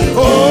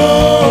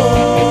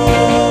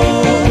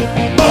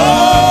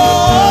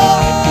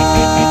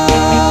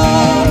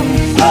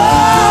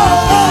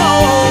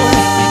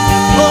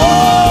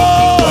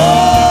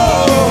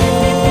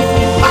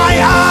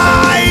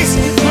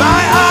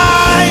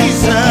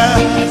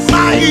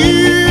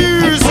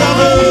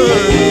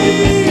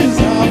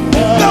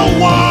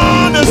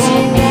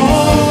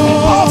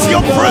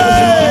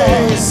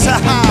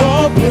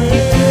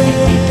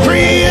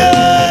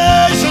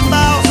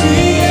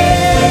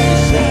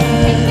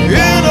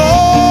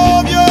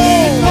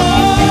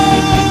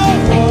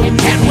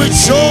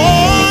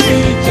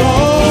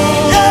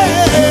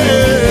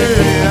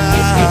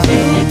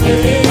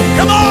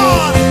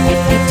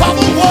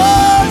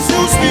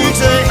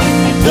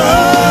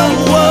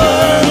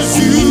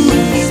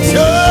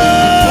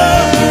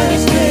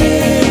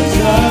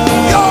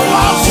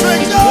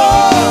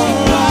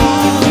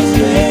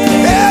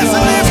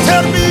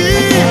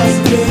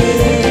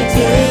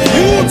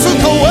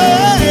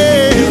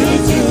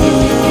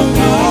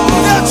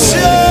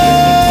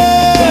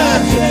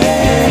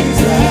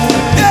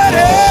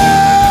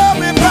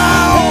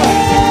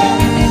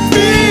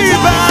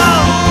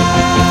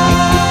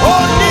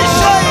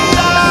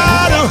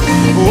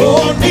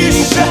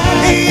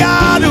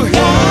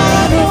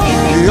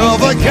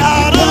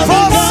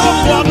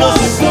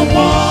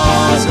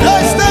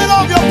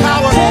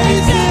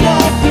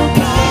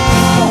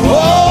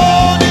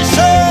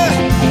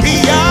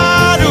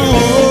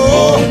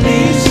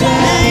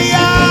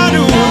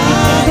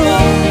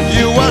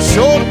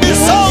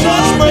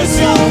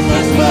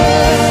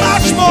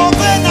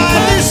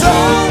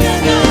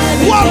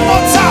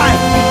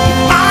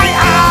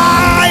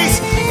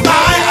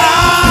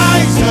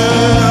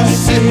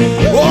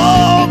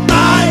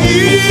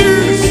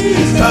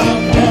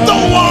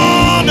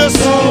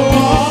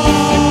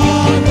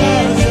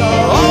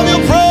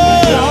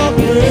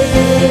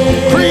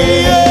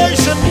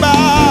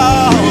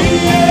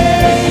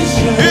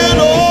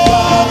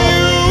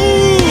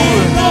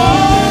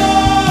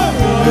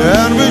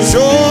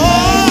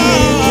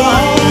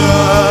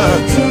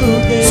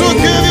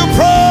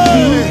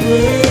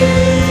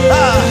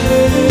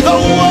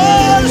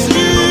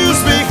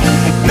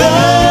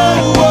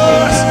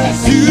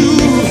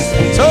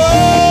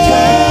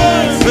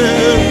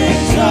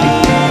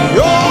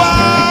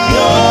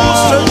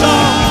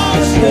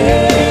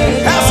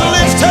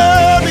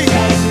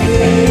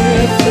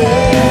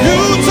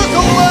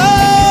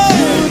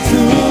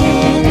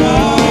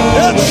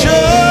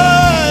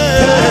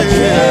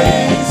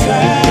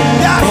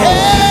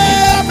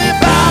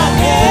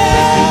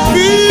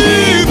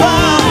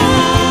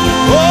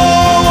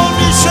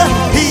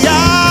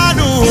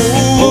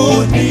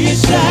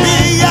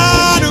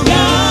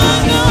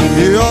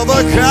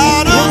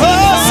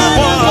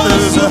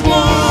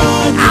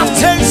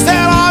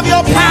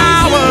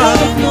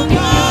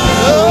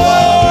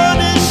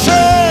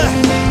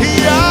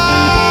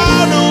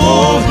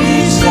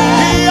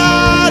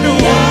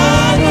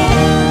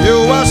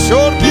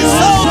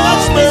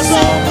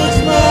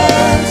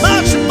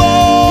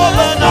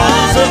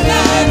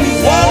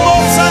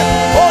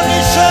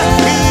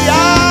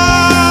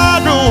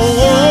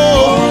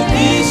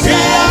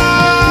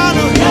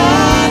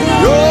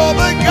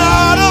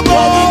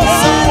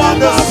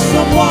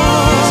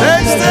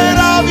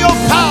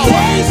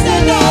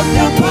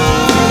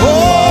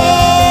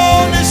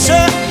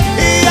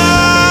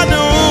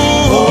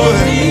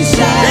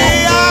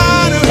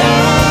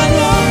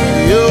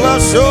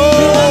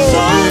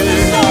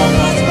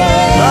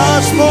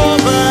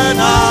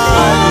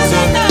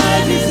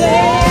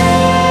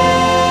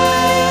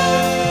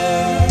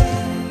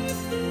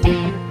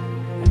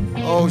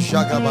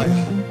 Shagabaya.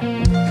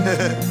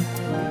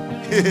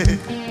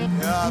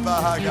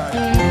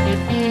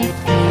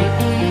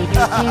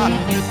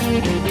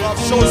 You have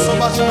shown so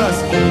much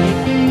mercy.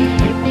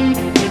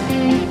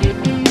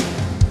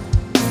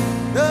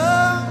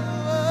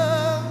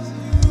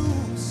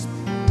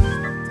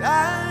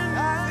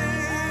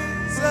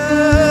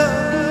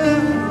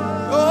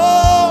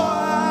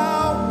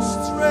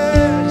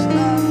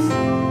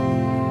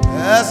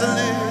 As a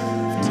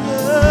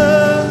lifter,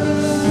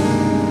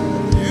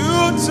 you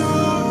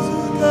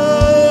took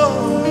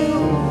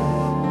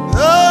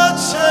the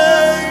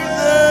chains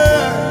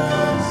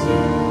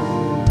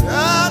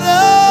that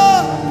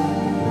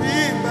me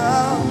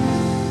bound.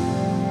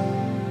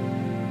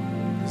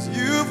 'Cause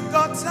you've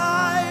got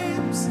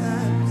times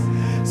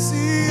and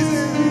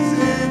seasons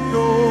in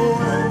your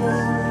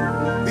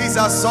hands. These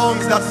are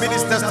songs that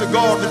ministers to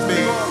God with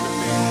me.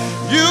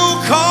 You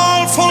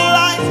call for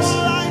light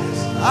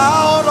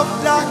out of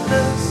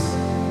darkness.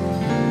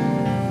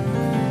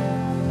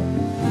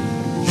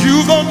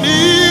 You don't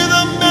need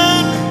a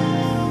man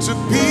to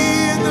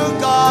be the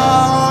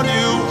God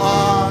you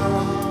are,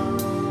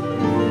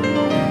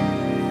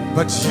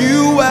 but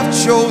you have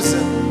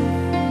chosen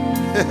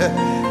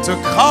to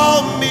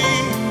call me.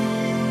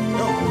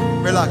 No,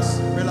 relax.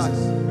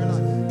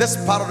 This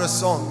part of the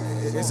song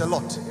is a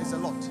lot.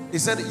 He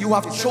said, you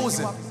have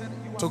chosen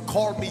to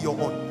call me your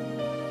own.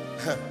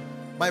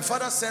 My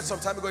father said some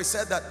time ago, he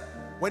said that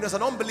when there's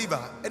an unbeliever,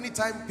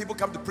 anytime people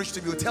come to preach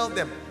to him, you tell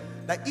them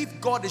that if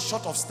God is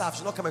short of staff, you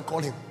should not come and call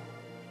him.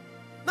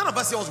 None of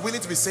us here was willing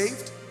to be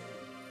saved,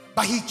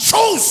 but he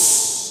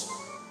chose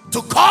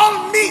to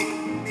call me,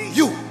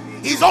 you,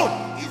 his own.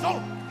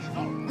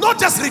 Not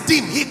just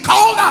redeem, he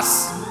called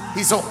us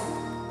his own.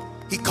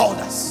 He called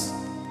us.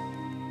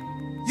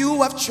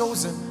 You have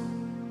chosen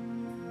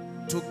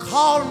to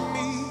call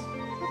me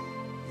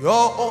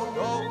your own.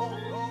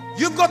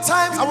 You've got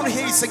times, I want to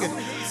hear you sing it.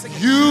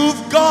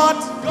 You've got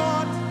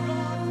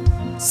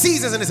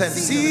seasons in his hand.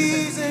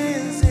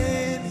 Seasons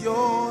in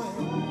your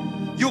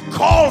hand. You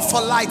call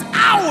for light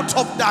out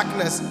of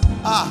darkness.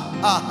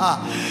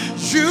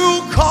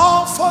 You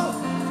call for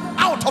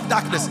out of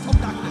darkness.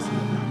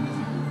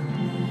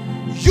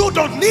 You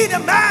don't need a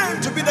man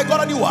to be the God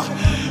that you are.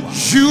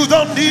 You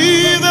don't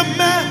need a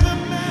man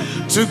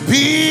to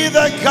be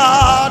the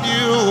God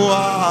you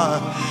are.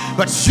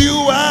 But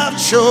you have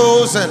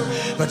chosen.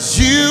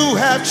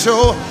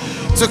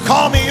 To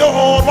call me your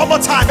own. One more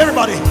time,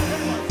 everybody.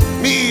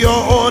 Me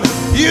your own.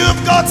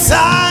 You've got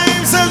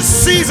times and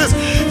seasons.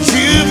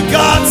 You've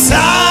got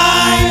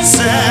times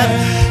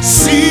and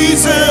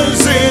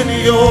seasons in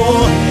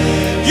your.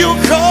 You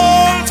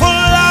call for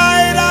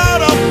light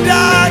out of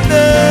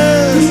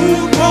darkness.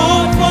 You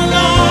call for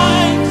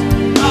light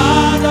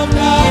out of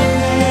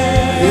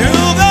darkness. You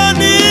don't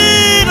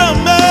need a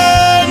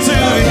man to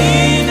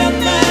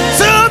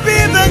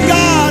be the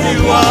God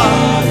you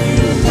are.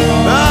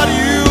 But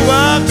you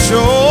have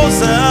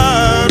chosen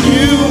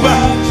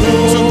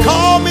to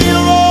call me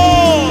your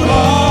own.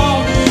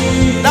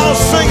 Now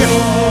sing it.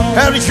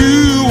 And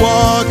you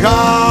are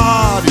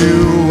God,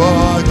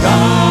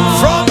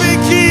 from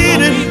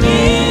beginning.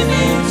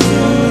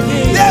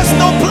 There's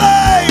no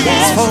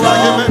place for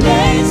argument.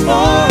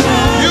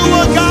 You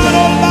are God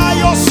all by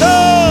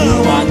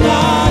yourself.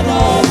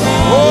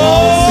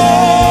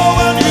 Oh,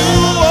 and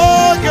you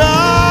are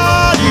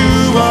God,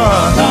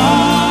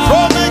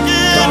 from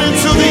beginning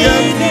to the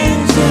end.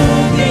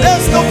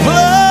 There's no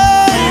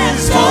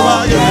place for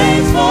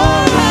argument.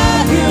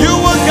 You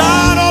are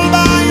God all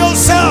by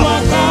yourself.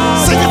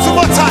 Sing it two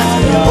more times.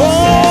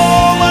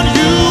 Oh, and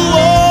you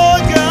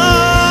are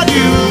God,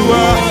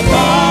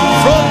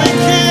 from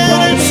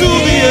beginning to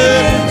the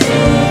end.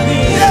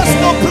 There's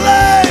no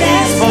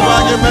place for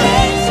argument.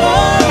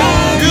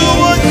 You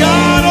are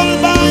God all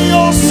by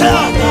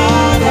yourself.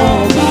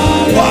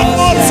 One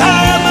more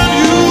time, and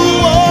you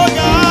are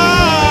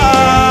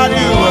God,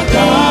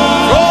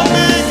 from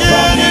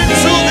beginning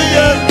to the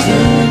end.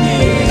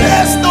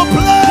 There's no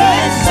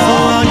place for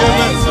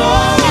argument.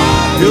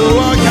 You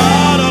are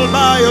God all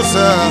by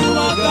yourself.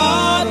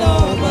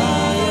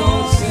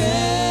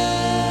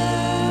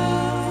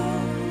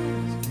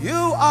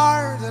 You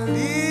are the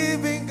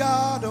living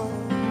God. Oh,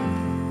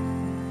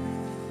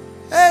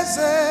 is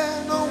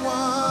there no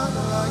one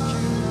like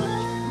you?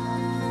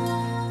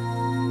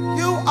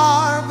 You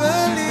are the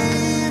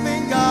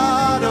living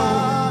God. Oh,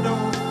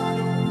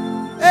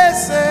 is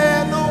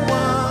there no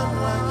one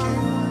like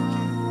you?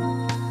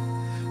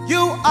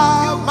 You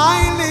are my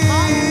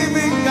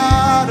living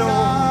God. Oh,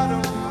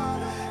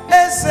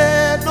 is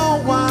there no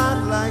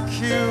one like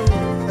you?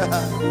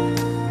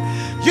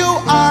 You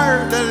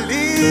are the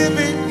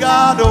living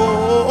God.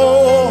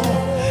 Oh,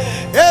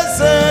 is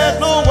there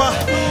no one?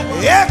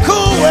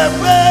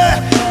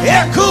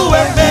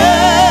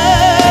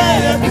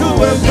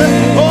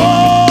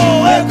 Oh,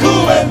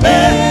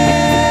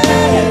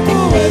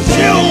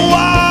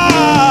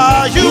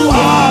 you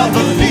are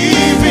the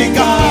living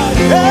God.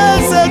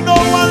 Is there no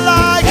one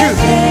like you?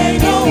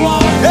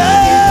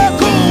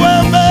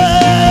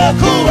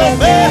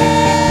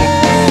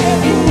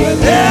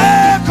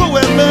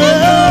 Ekueme.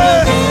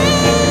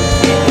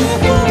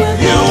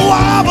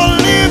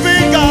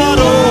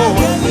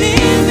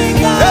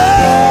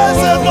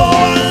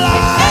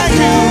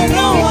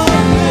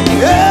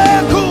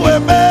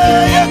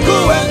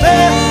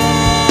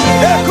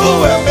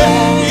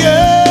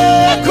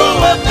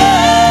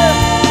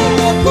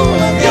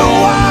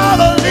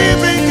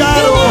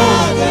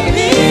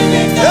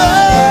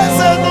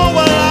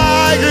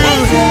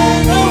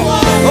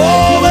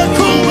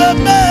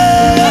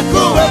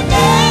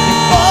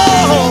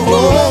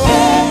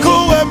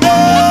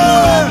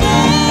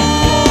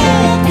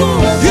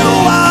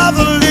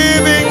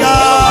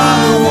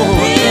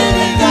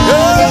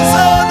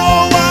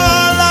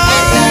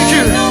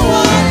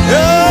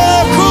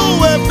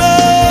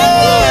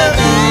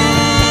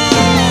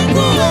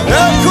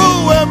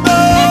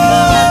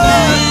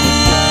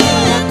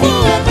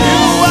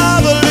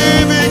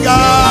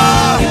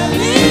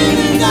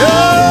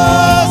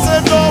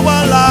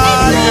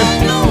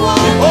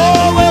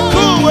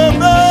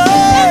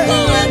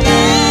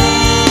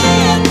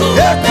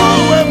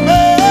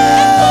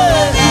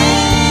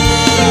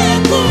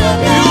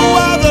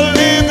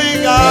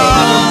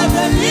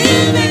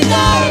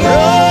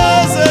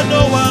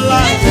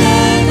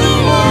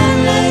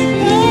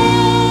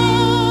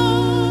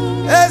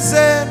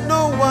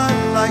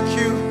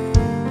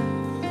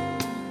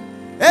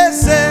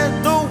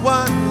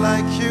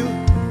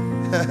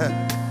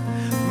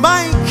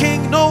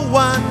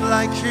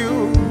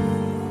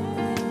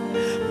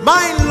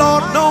 My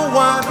Lord, no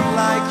one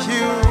like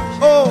you.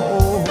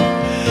 Oh,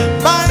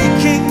 my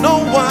King, no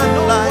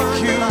one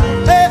like you.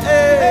 Hey,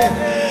 hey.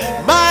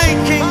 My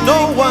King,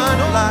 no one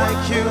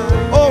like you.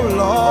 Oh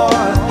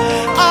Lord,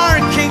 our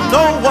King,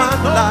 no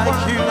one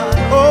like you.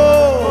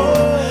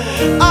 Oh,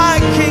 our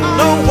King,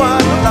 no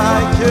one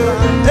like you.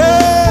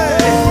 Hey,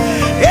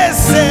 is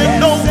there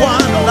no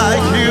one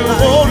like you?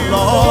 Oh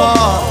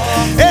Lord,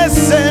 is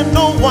there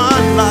no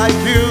one like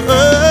you?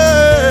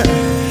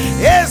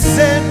 Is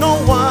there no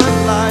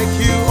one like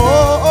you?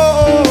 Oh,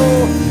 oh,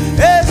 oh.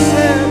 Is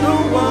there no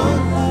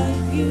one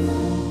like you?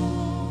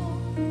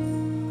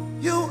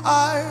 You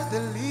are the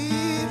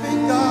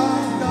living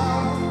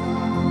God.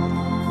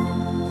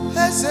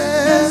 Is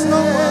there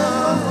no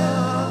one?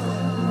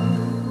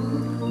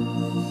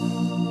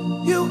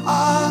 You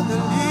are the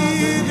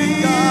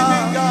living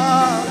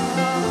God.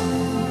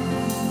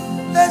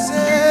 Is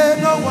there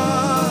no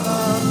one?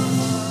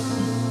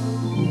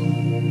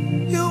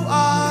 You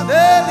are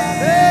the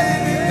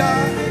living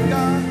God.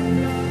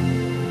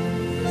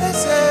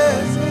 Is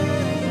there?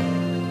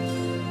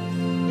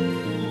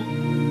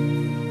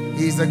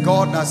 He's the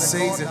God that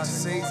says it,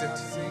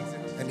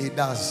 and He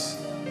does.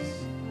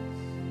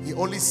 He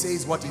only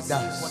says what He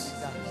does,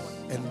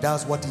 and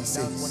does what He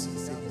says.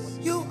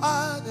 You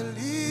are the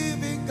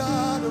living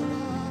God.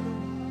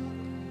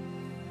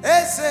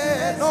 Is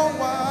there no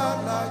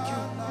one like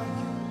you?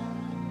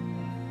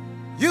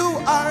 You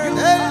are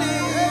the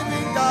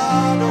living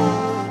God.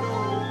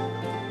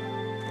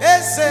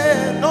 Is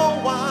there no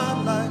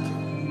one like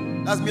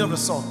you? That's me of the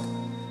song.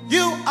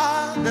 You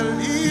are the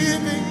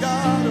living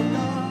God.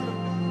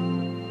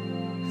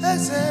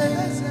 Is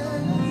there?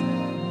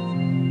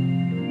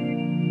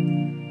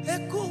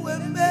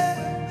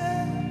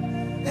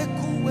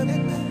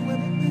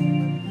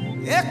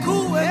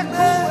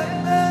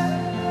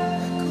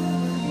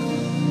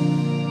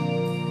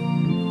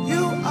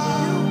 You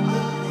are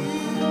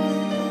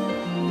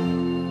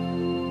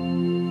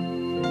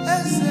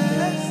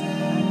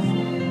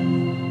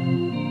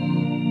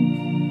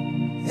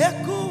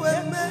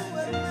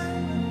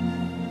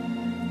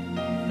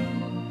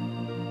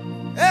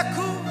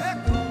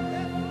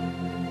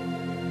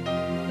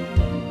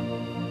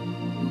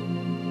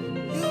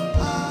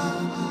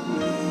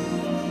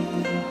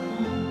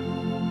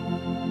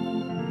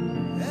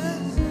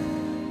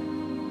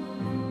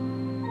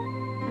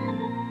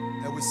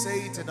we say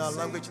it in our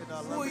language.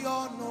 We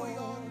all know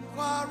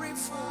worry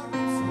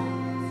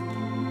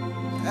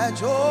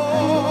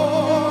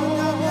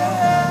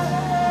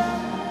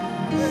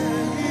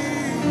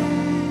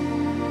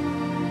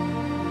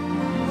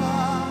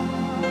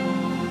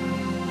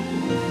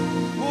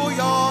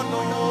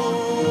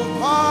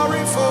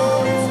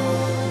for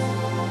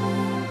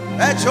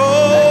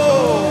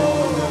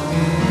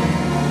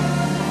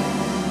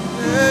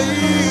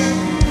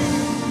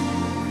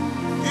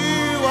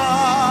you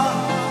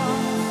are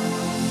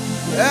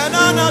an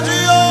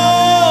energy.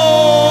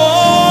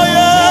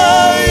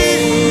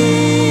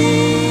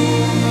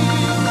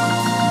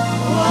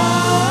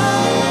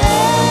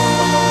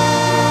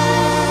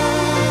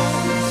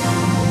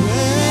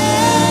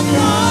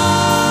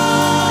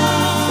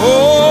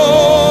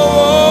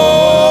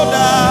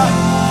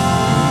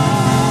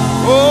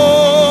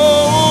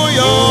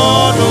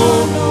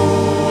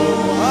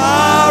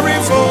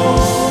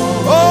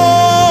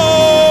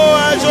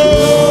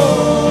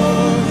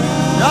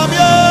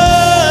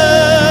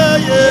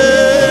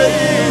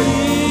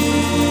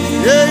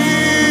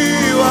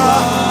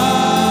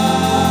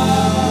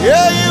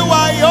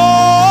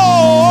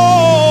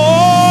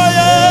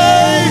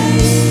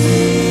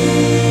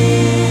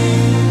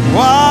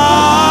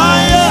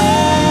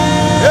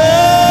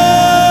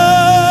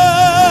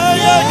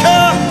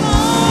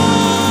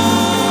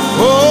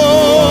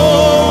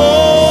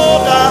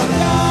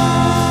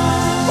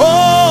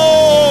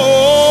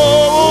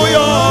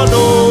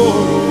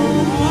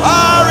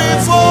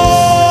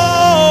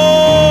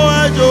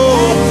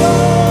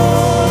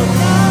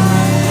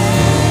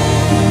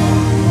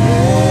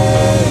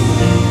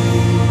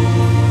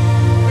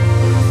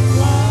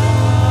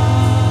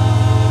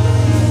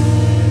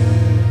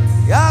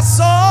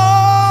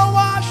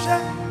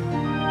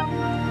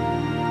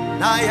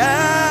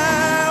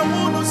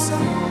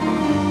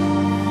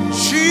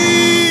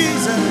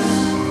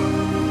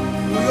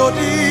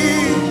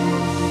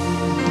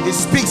 He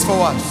speaks for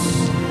us.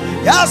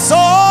 Yes, oh,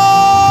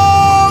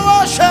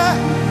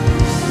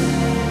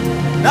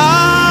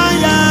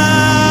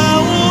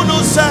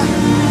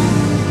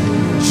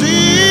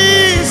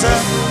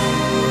 Jesus,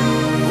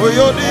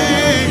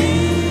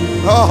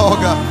 oh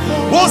God,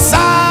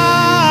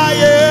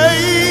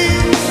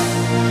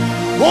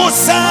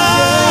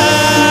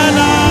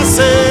 Hosanna,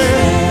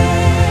 say,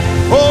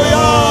 oh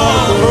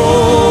yeah,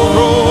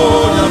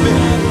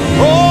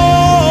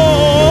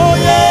 oh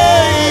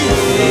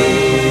yeah,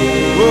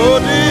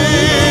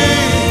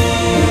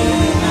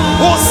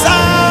 Hosanna,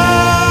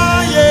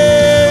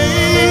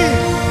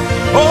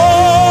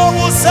 oh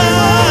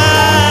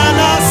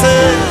Hosanna,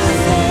 say,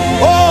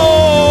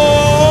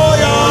 oh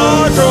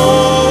yeah,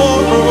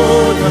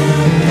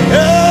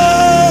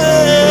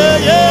 hey.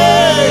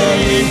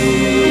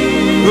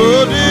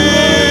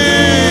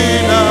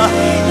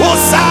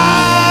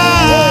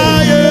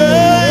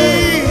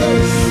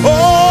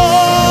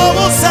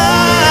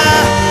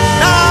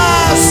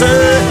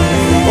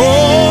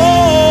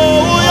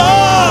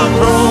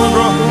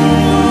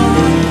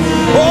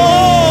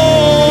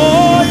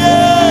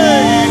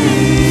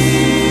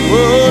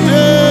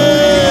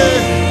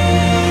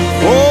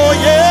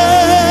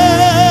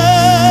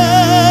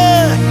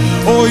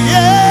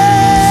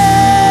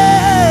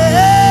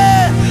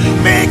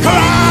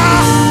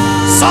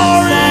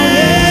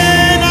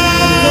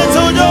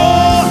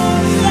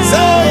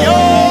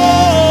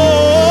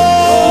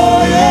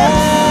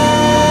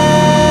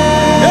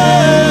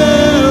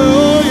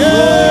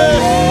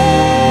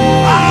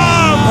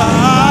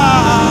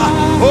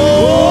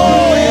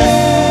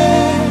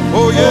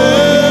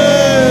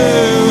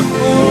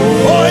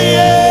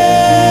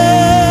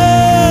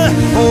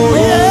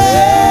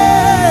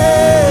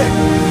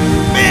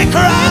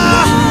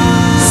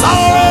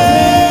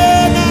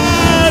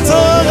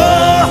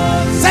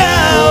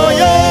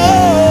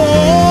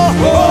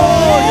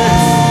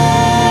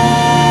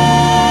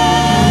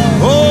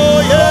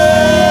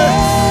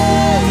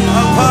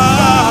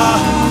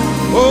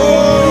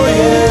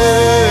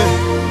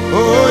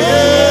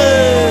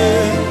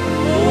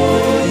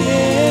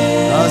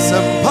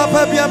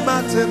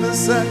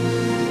 say,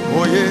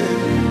 oh yeah,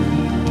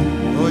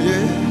 oh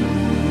yeah.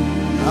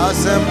 I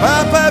said,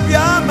 Papa, be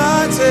a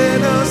man, say,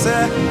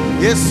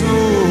 yes, you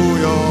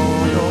know.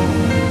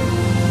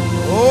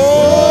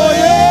 Oh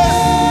yeah,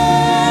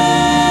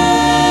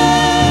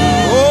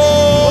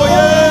 oh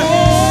yeah,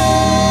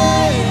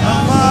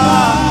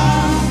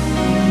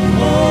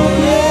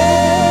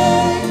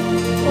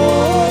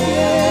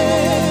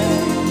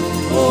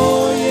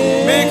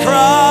 me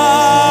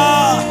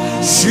cry,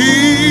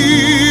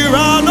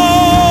 Shirano,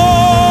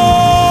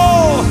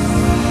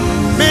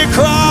 me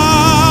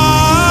cry,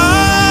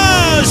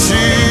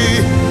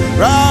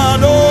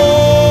 Shirano,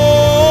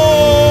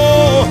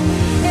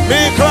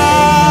 me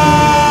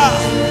cry,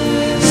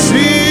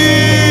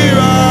 Shirano,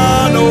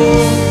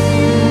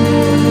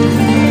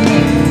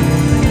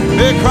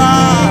 me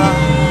cry,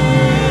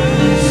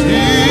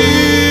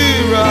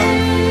 Shira,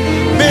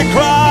 me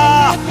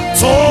cry,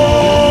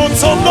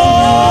 Totono.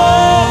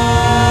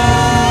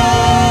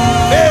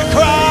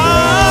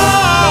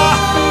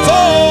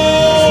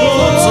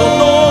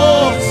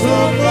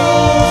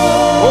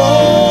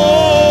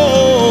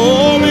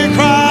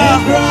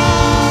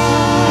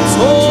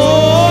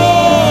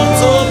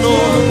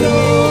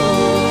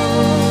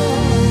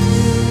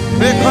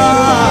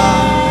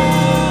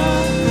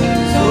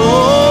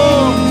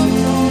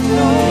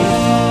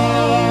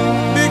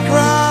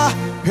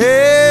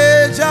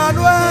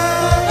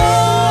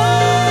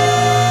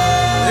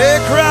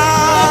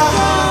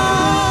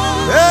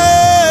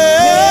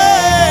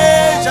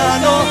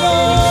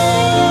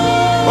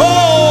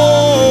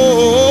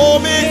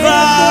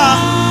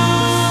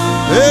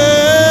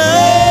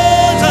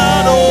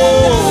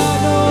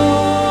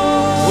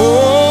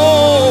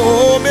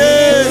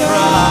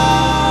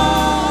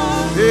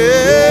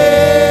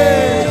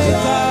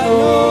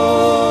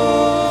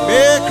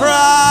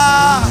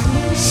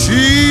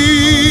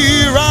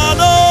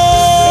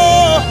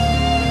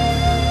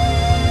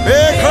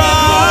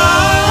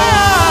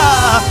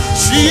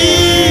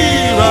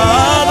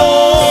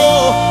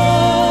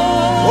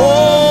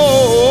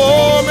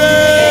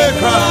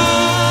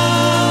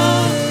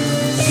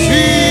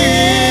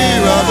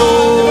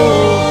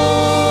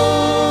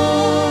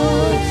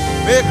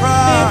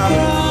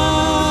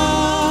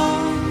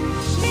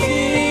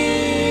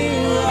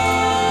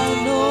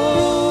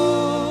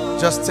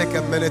 Just take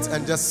a minute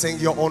and just sing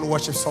your own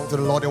worship song to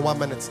the Lord in 1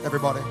 minute.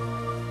 Everybody,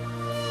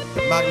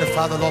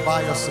 magnify the Lord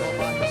by yourself.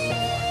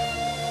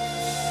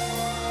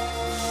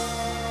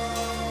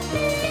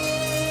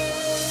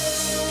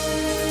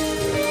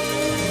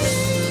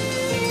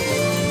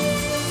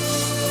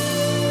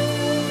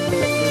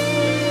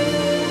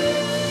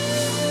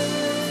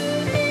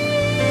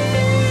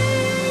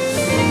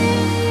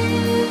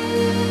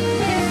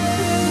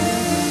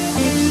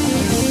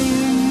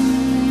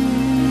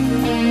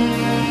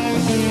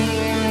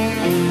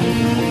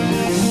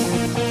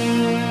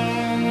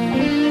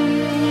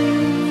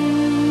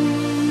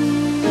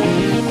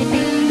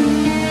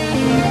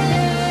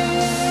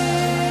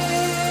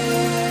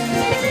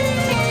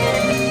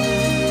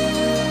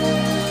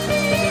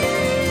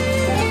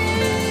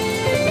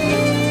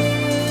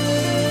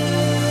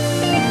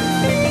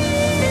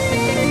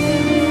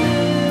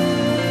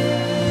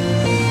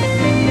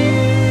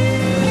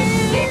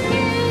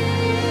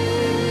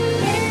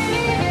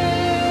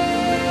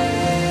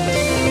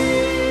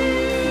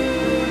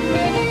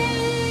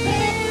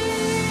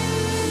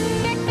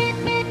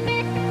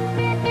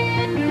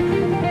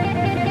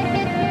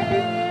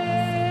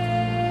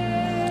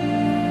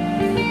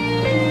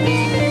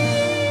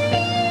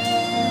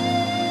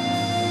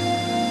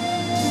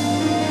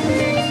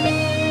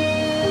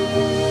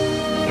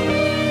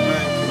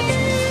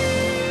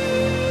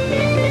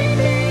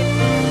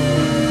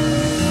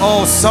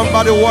 Oh,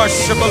 somebody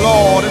worship the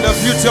Lord in the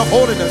beauty of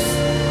holiness.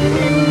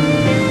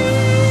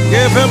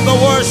 Give him the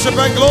worship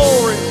and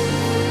glory.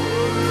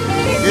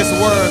 His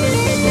word.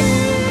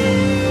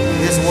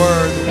 His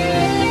word.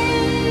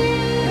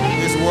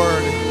 His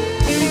word.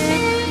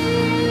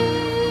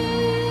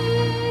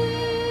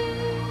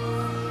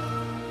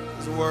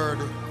 His word.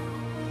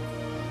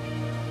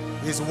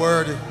 His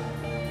word.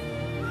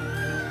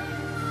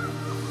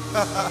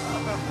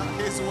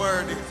 His word. His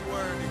word.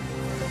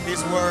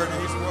 His word.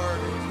 His word.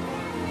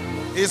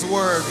 His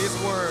word, His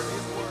word,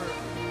 His word.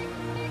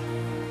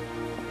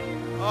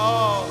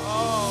 Oh,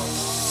 oh,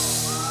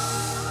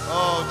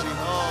 oh, Jesus,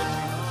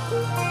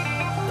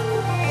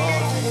 oh,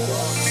 Jesus,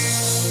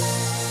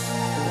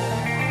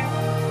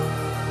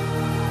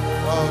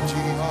 oh,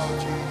 Jesus,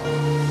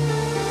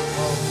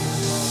 oh,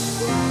 Jesus,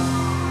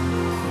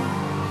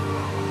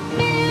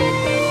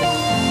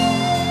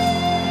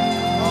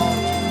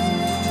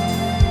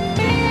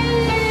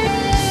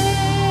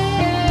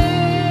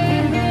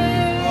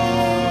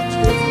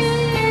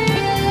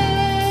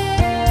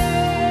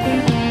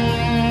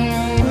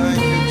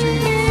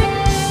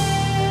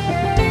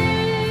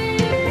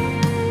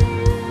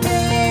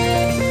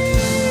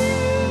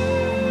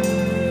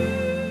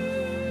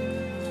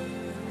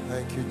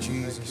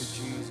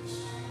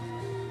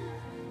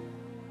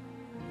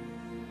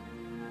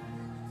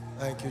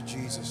 Thank you,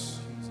 Jesus.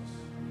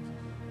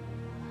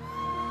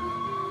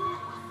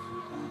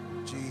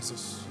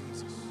 Jesus.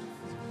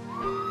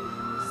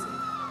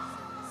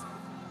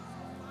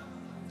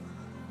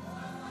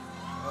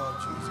 Oh,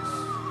 Jesus.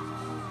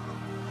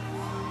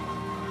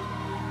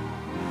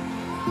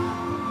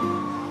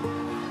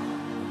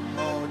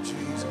 Oh,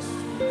 Jesus.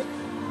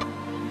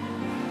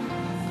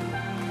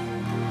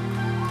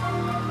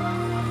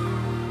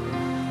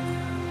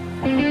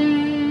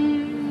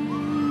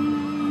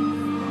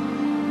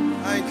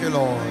 Thank you,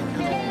 Lord. Thank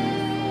you, Lord.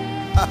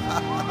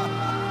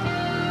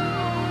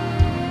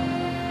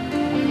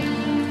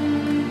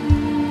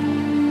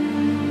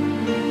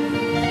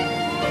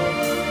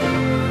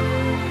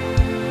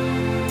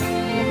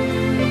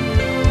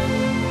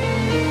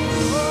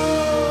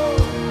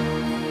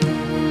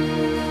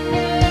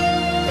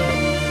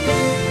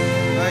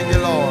 Thank you,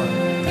 Lord.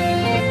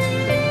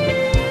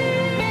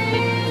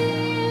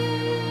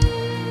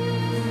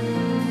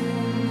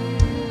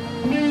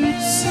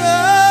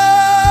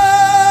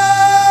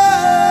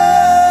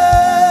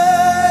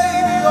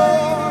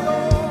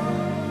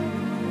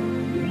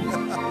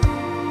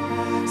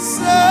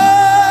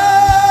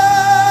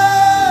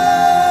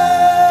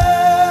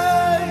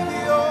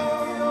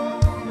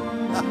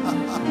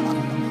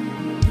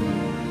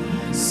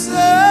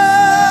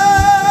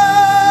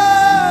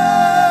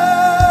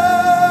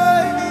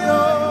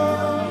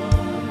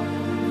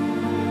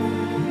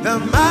 The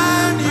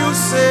man you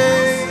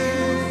say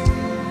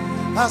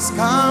has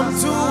come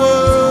to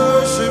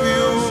worship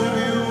you.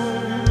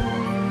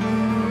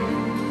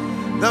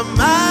 The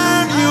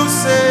man you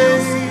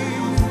say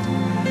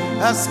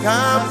has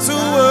come to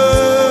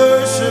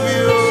worship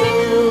you.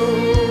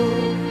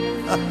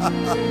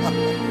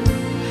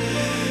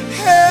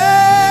 Helper,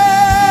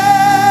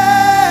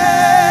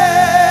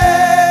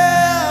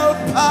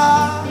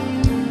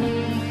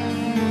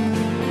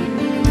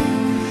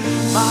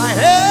 my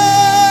helper.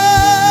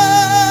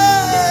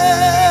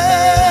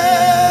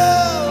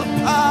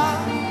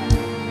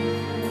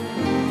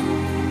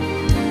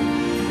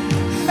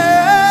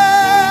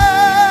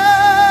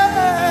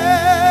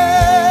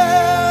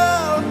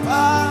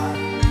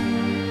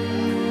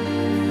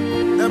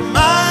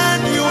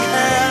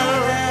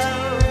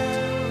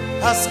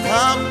 Has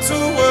come to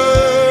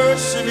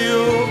worship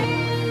you.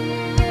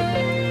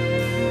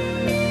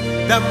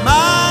 The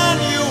man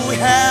you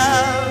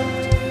have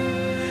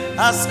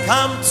has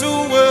come to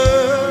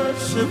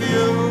worship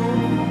you.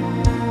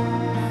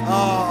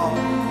 Oh,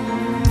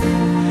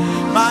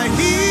 my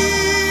healer,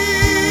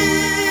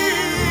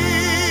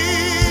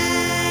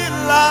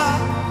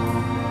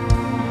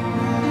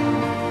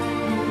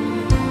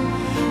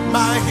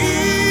 my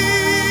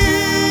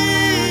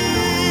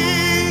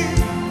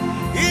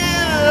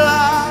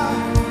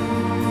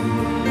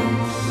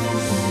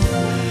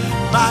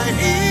my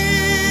healer,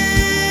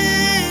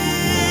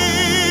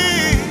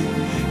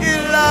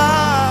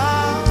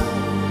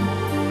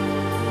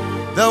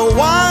 the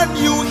one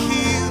you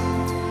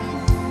healed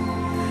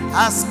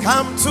has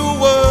come to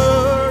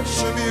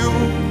worship you.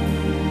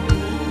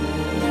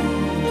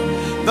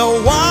 The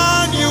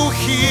one you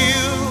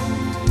healed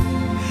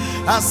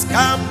has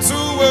come to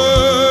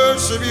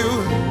worship you.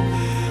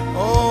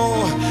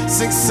 Oh,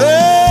 sing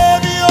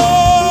Savior,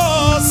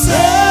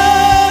 Savior.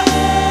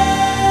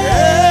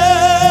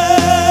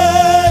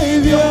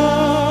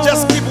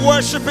 Just keep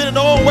worshiping in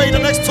all way the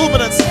next 2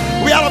 minutes.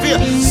 We out of here.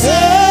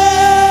 Savior,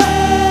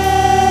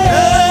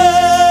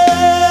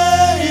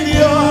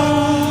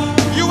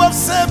 you have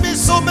saved me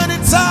so many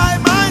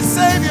times, my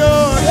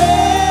Savior.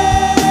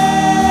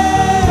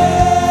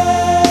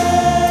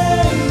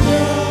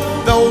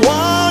 The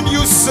one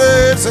you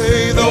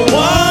say, the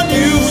one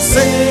you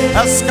say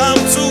has come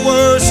to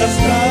worship.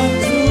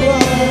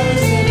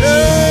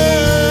 Yeah,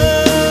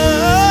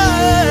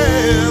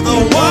 the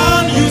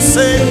one you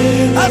say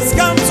has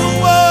come to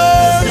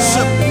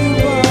worship.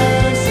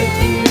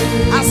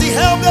 As he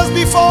helped us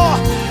before,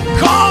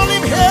 call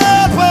him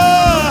helper.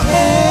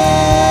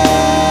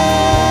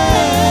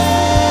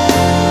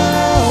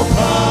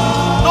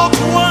 Not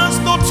once,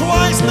 not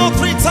twice, not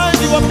 3 times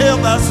you have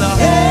helped us.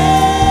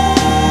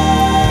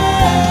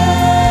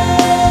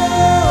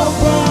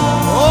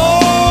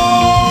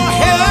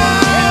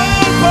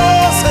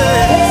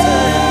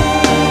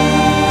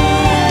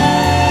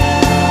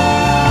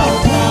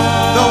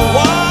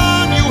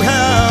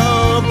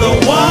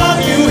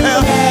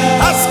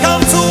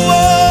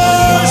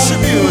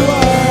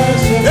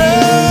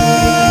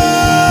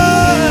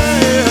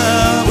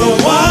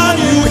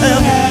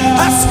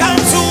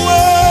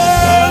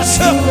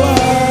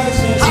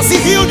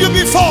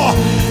 Before,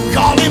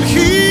 call him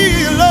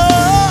healer.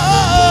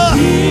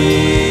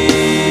 Healer.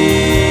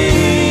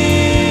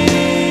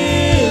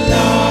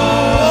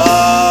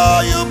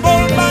 Oh, you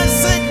bore my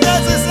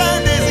sicknesses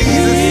and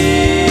diseases.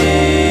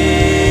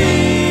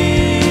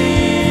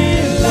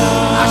 Healer.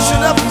 I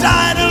should have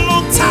died a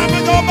long time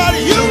ago, but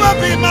you have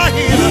been my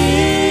healer.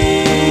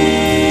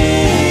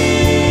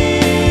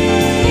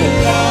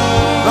 Healer.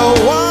 The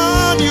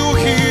one you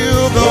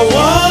heal, the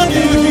one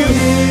you heal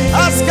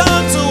has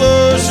come to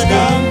worship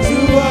you.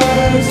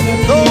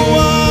 The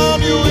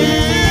one you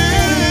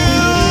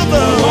heal,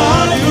 the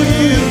one you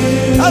heal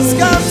has has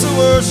come to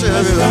worship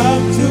has you.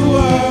 come to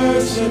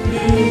worship you.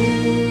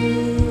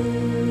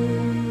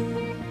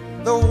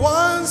 The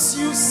ones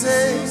you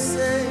say,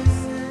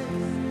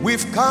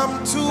 we've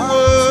come to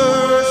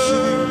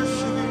worship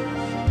you.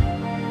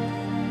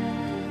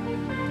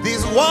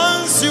 These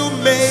ones you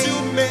made,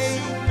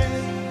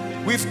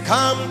 we've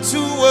come to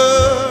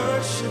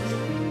worship you.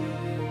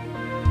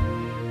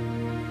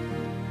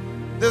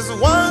 These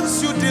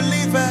ones you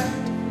delivered,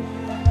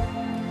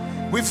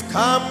 we've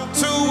come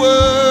to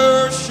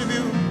worship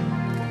you.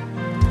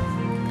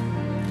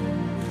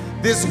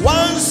 These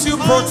ones you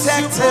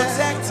protected,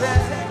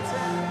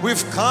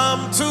 we've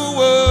come to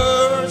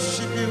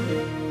worship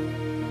you.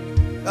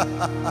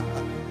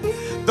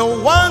 The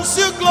ones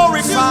you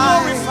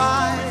glorify,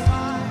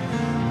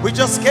 we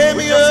just came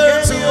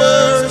here to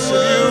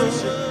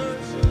worship you.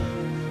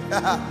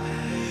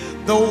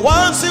 The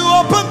ones you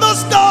opened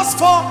those doors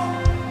for,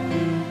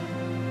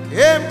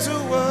 came to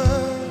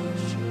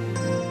worship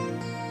you.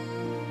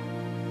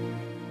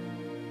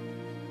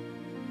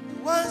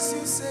 The ones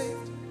you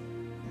saved,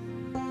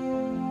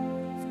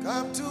 we've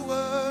come to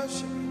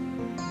worship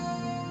you.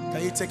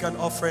 Can you take an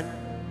offering?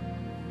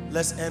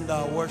 Let's end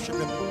our worship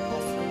in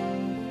offering.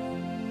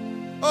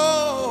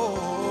 Oh,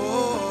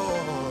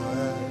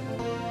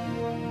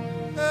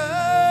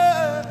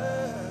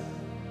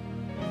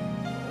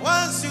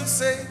 once you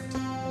saved,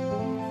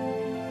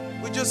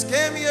 we just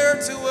came here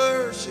to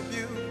worship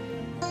you.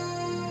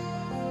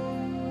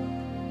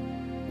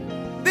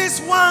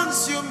 These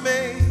ones you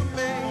made,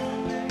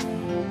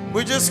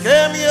 we just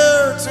came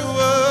here to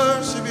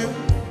worship you.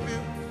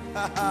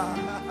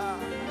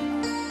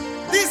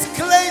 These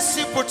clays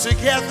you put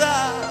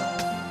together,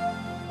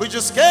 we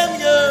just came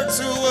here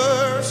to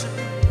worship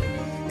you.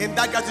 In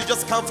that guy, you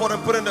just come forward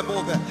and put in the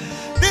bowl there.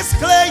 This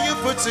clay you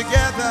put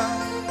together,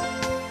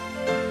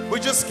 we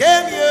just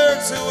came here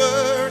to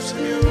worship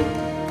you.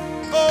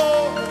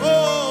 Oh,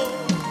 oh.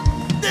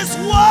 This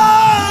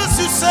was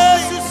you say,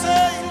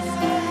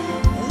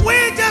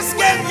 we just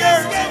came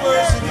here to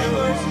worship you.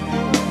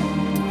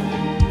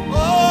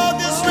 Oh,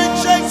 this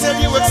rejected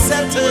you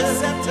accepted.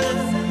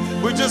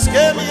 We just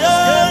came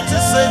here to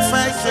say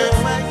thank you.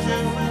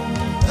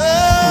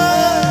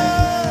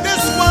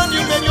 This one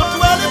you made your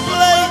dwelling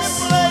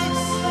place.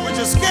 We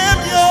just came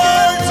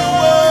here to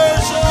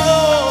worship you.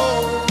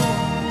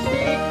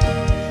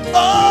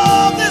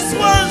 Oh, these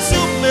ones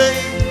you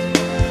made,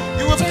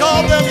 you have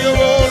called them your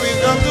own. We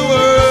come to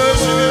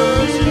worship you.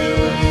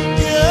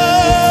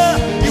 Yeah,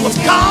 you have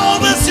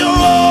called us your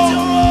own.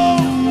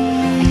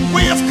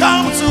 We have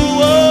come to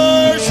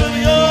worship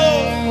you.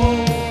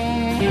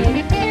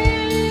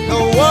 The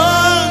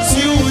ones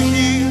you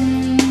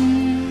healed,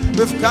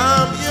 we've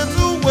come here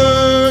to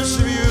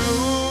worship you.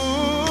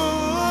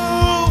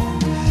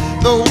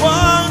 The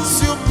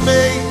ones you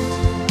made,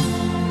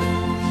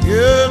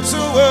 here to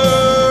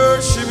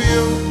worship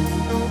you.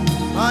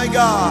 My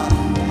God,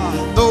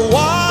 the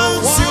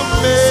ones you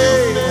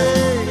made,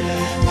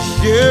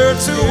 here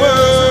to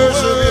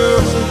worship you.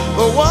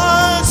 The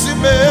ones you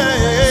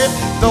made,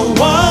 the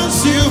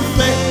ones you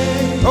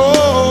made,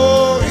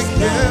 oh,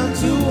 Come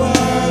to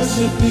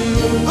worship you.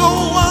 the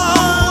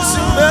ones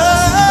you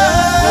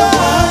made, The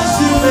ones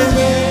you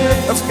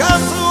made, have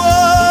come to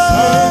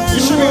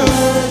worship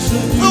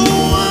you. The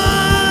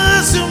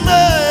ones you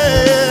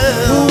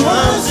made, the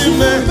ones you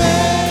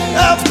made,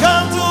 have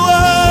come to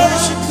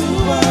worship to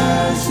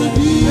worship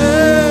you. you.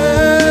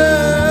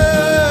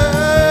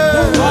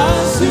 The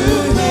ones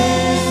you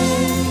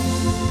made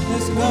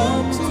has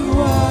come to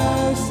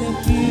worship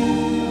you.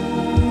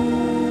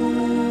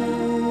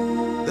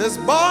 This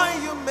boy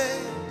you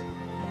made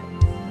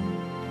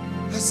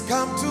has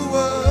come to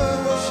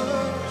worship.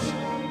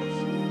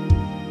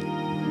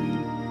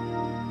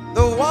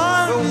 The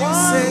one you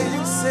say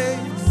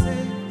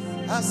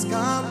has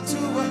come to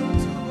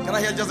worship. Can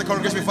I hear just the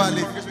congregation before I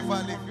leave?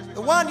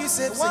 The one you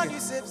saved, the one you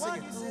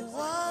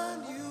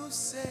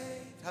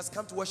saved has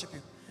come to worship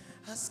you.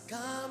 Has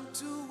come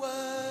to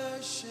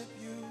worship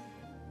you.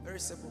 Very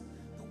simple.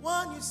 The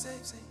one you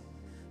saved, say.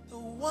 The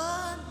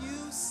one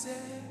you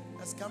saved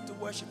has come to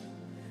worship you.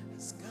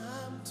 Has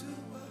come to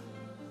worship.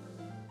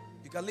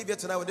 You can leave here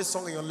tonight with this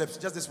song on your lips,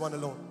 just this one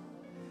alone.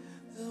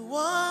 The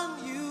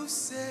one you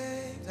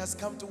saved has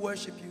come to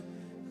worship you.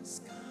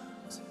 Has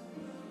come to.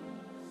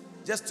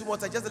 Just two more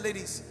times, just the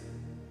ladies.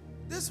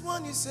 This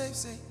one you saved,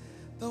 say.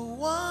 The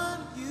one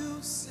you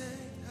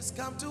saved has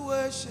come to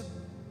worship.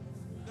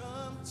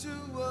 Come to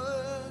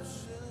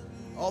worship.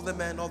 All the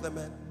men, all the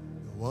men.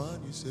 The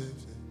one you saved,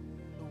 say.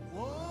 The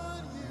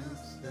one you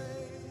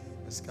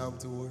saved has come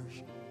to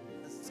worship.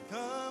 Has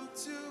come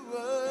to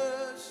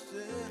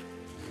worship.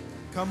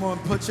 Come on,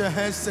 put your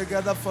hands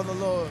together for the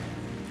Lord.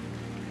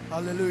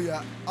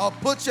 Hallelujah. I'll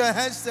put your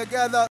hands together.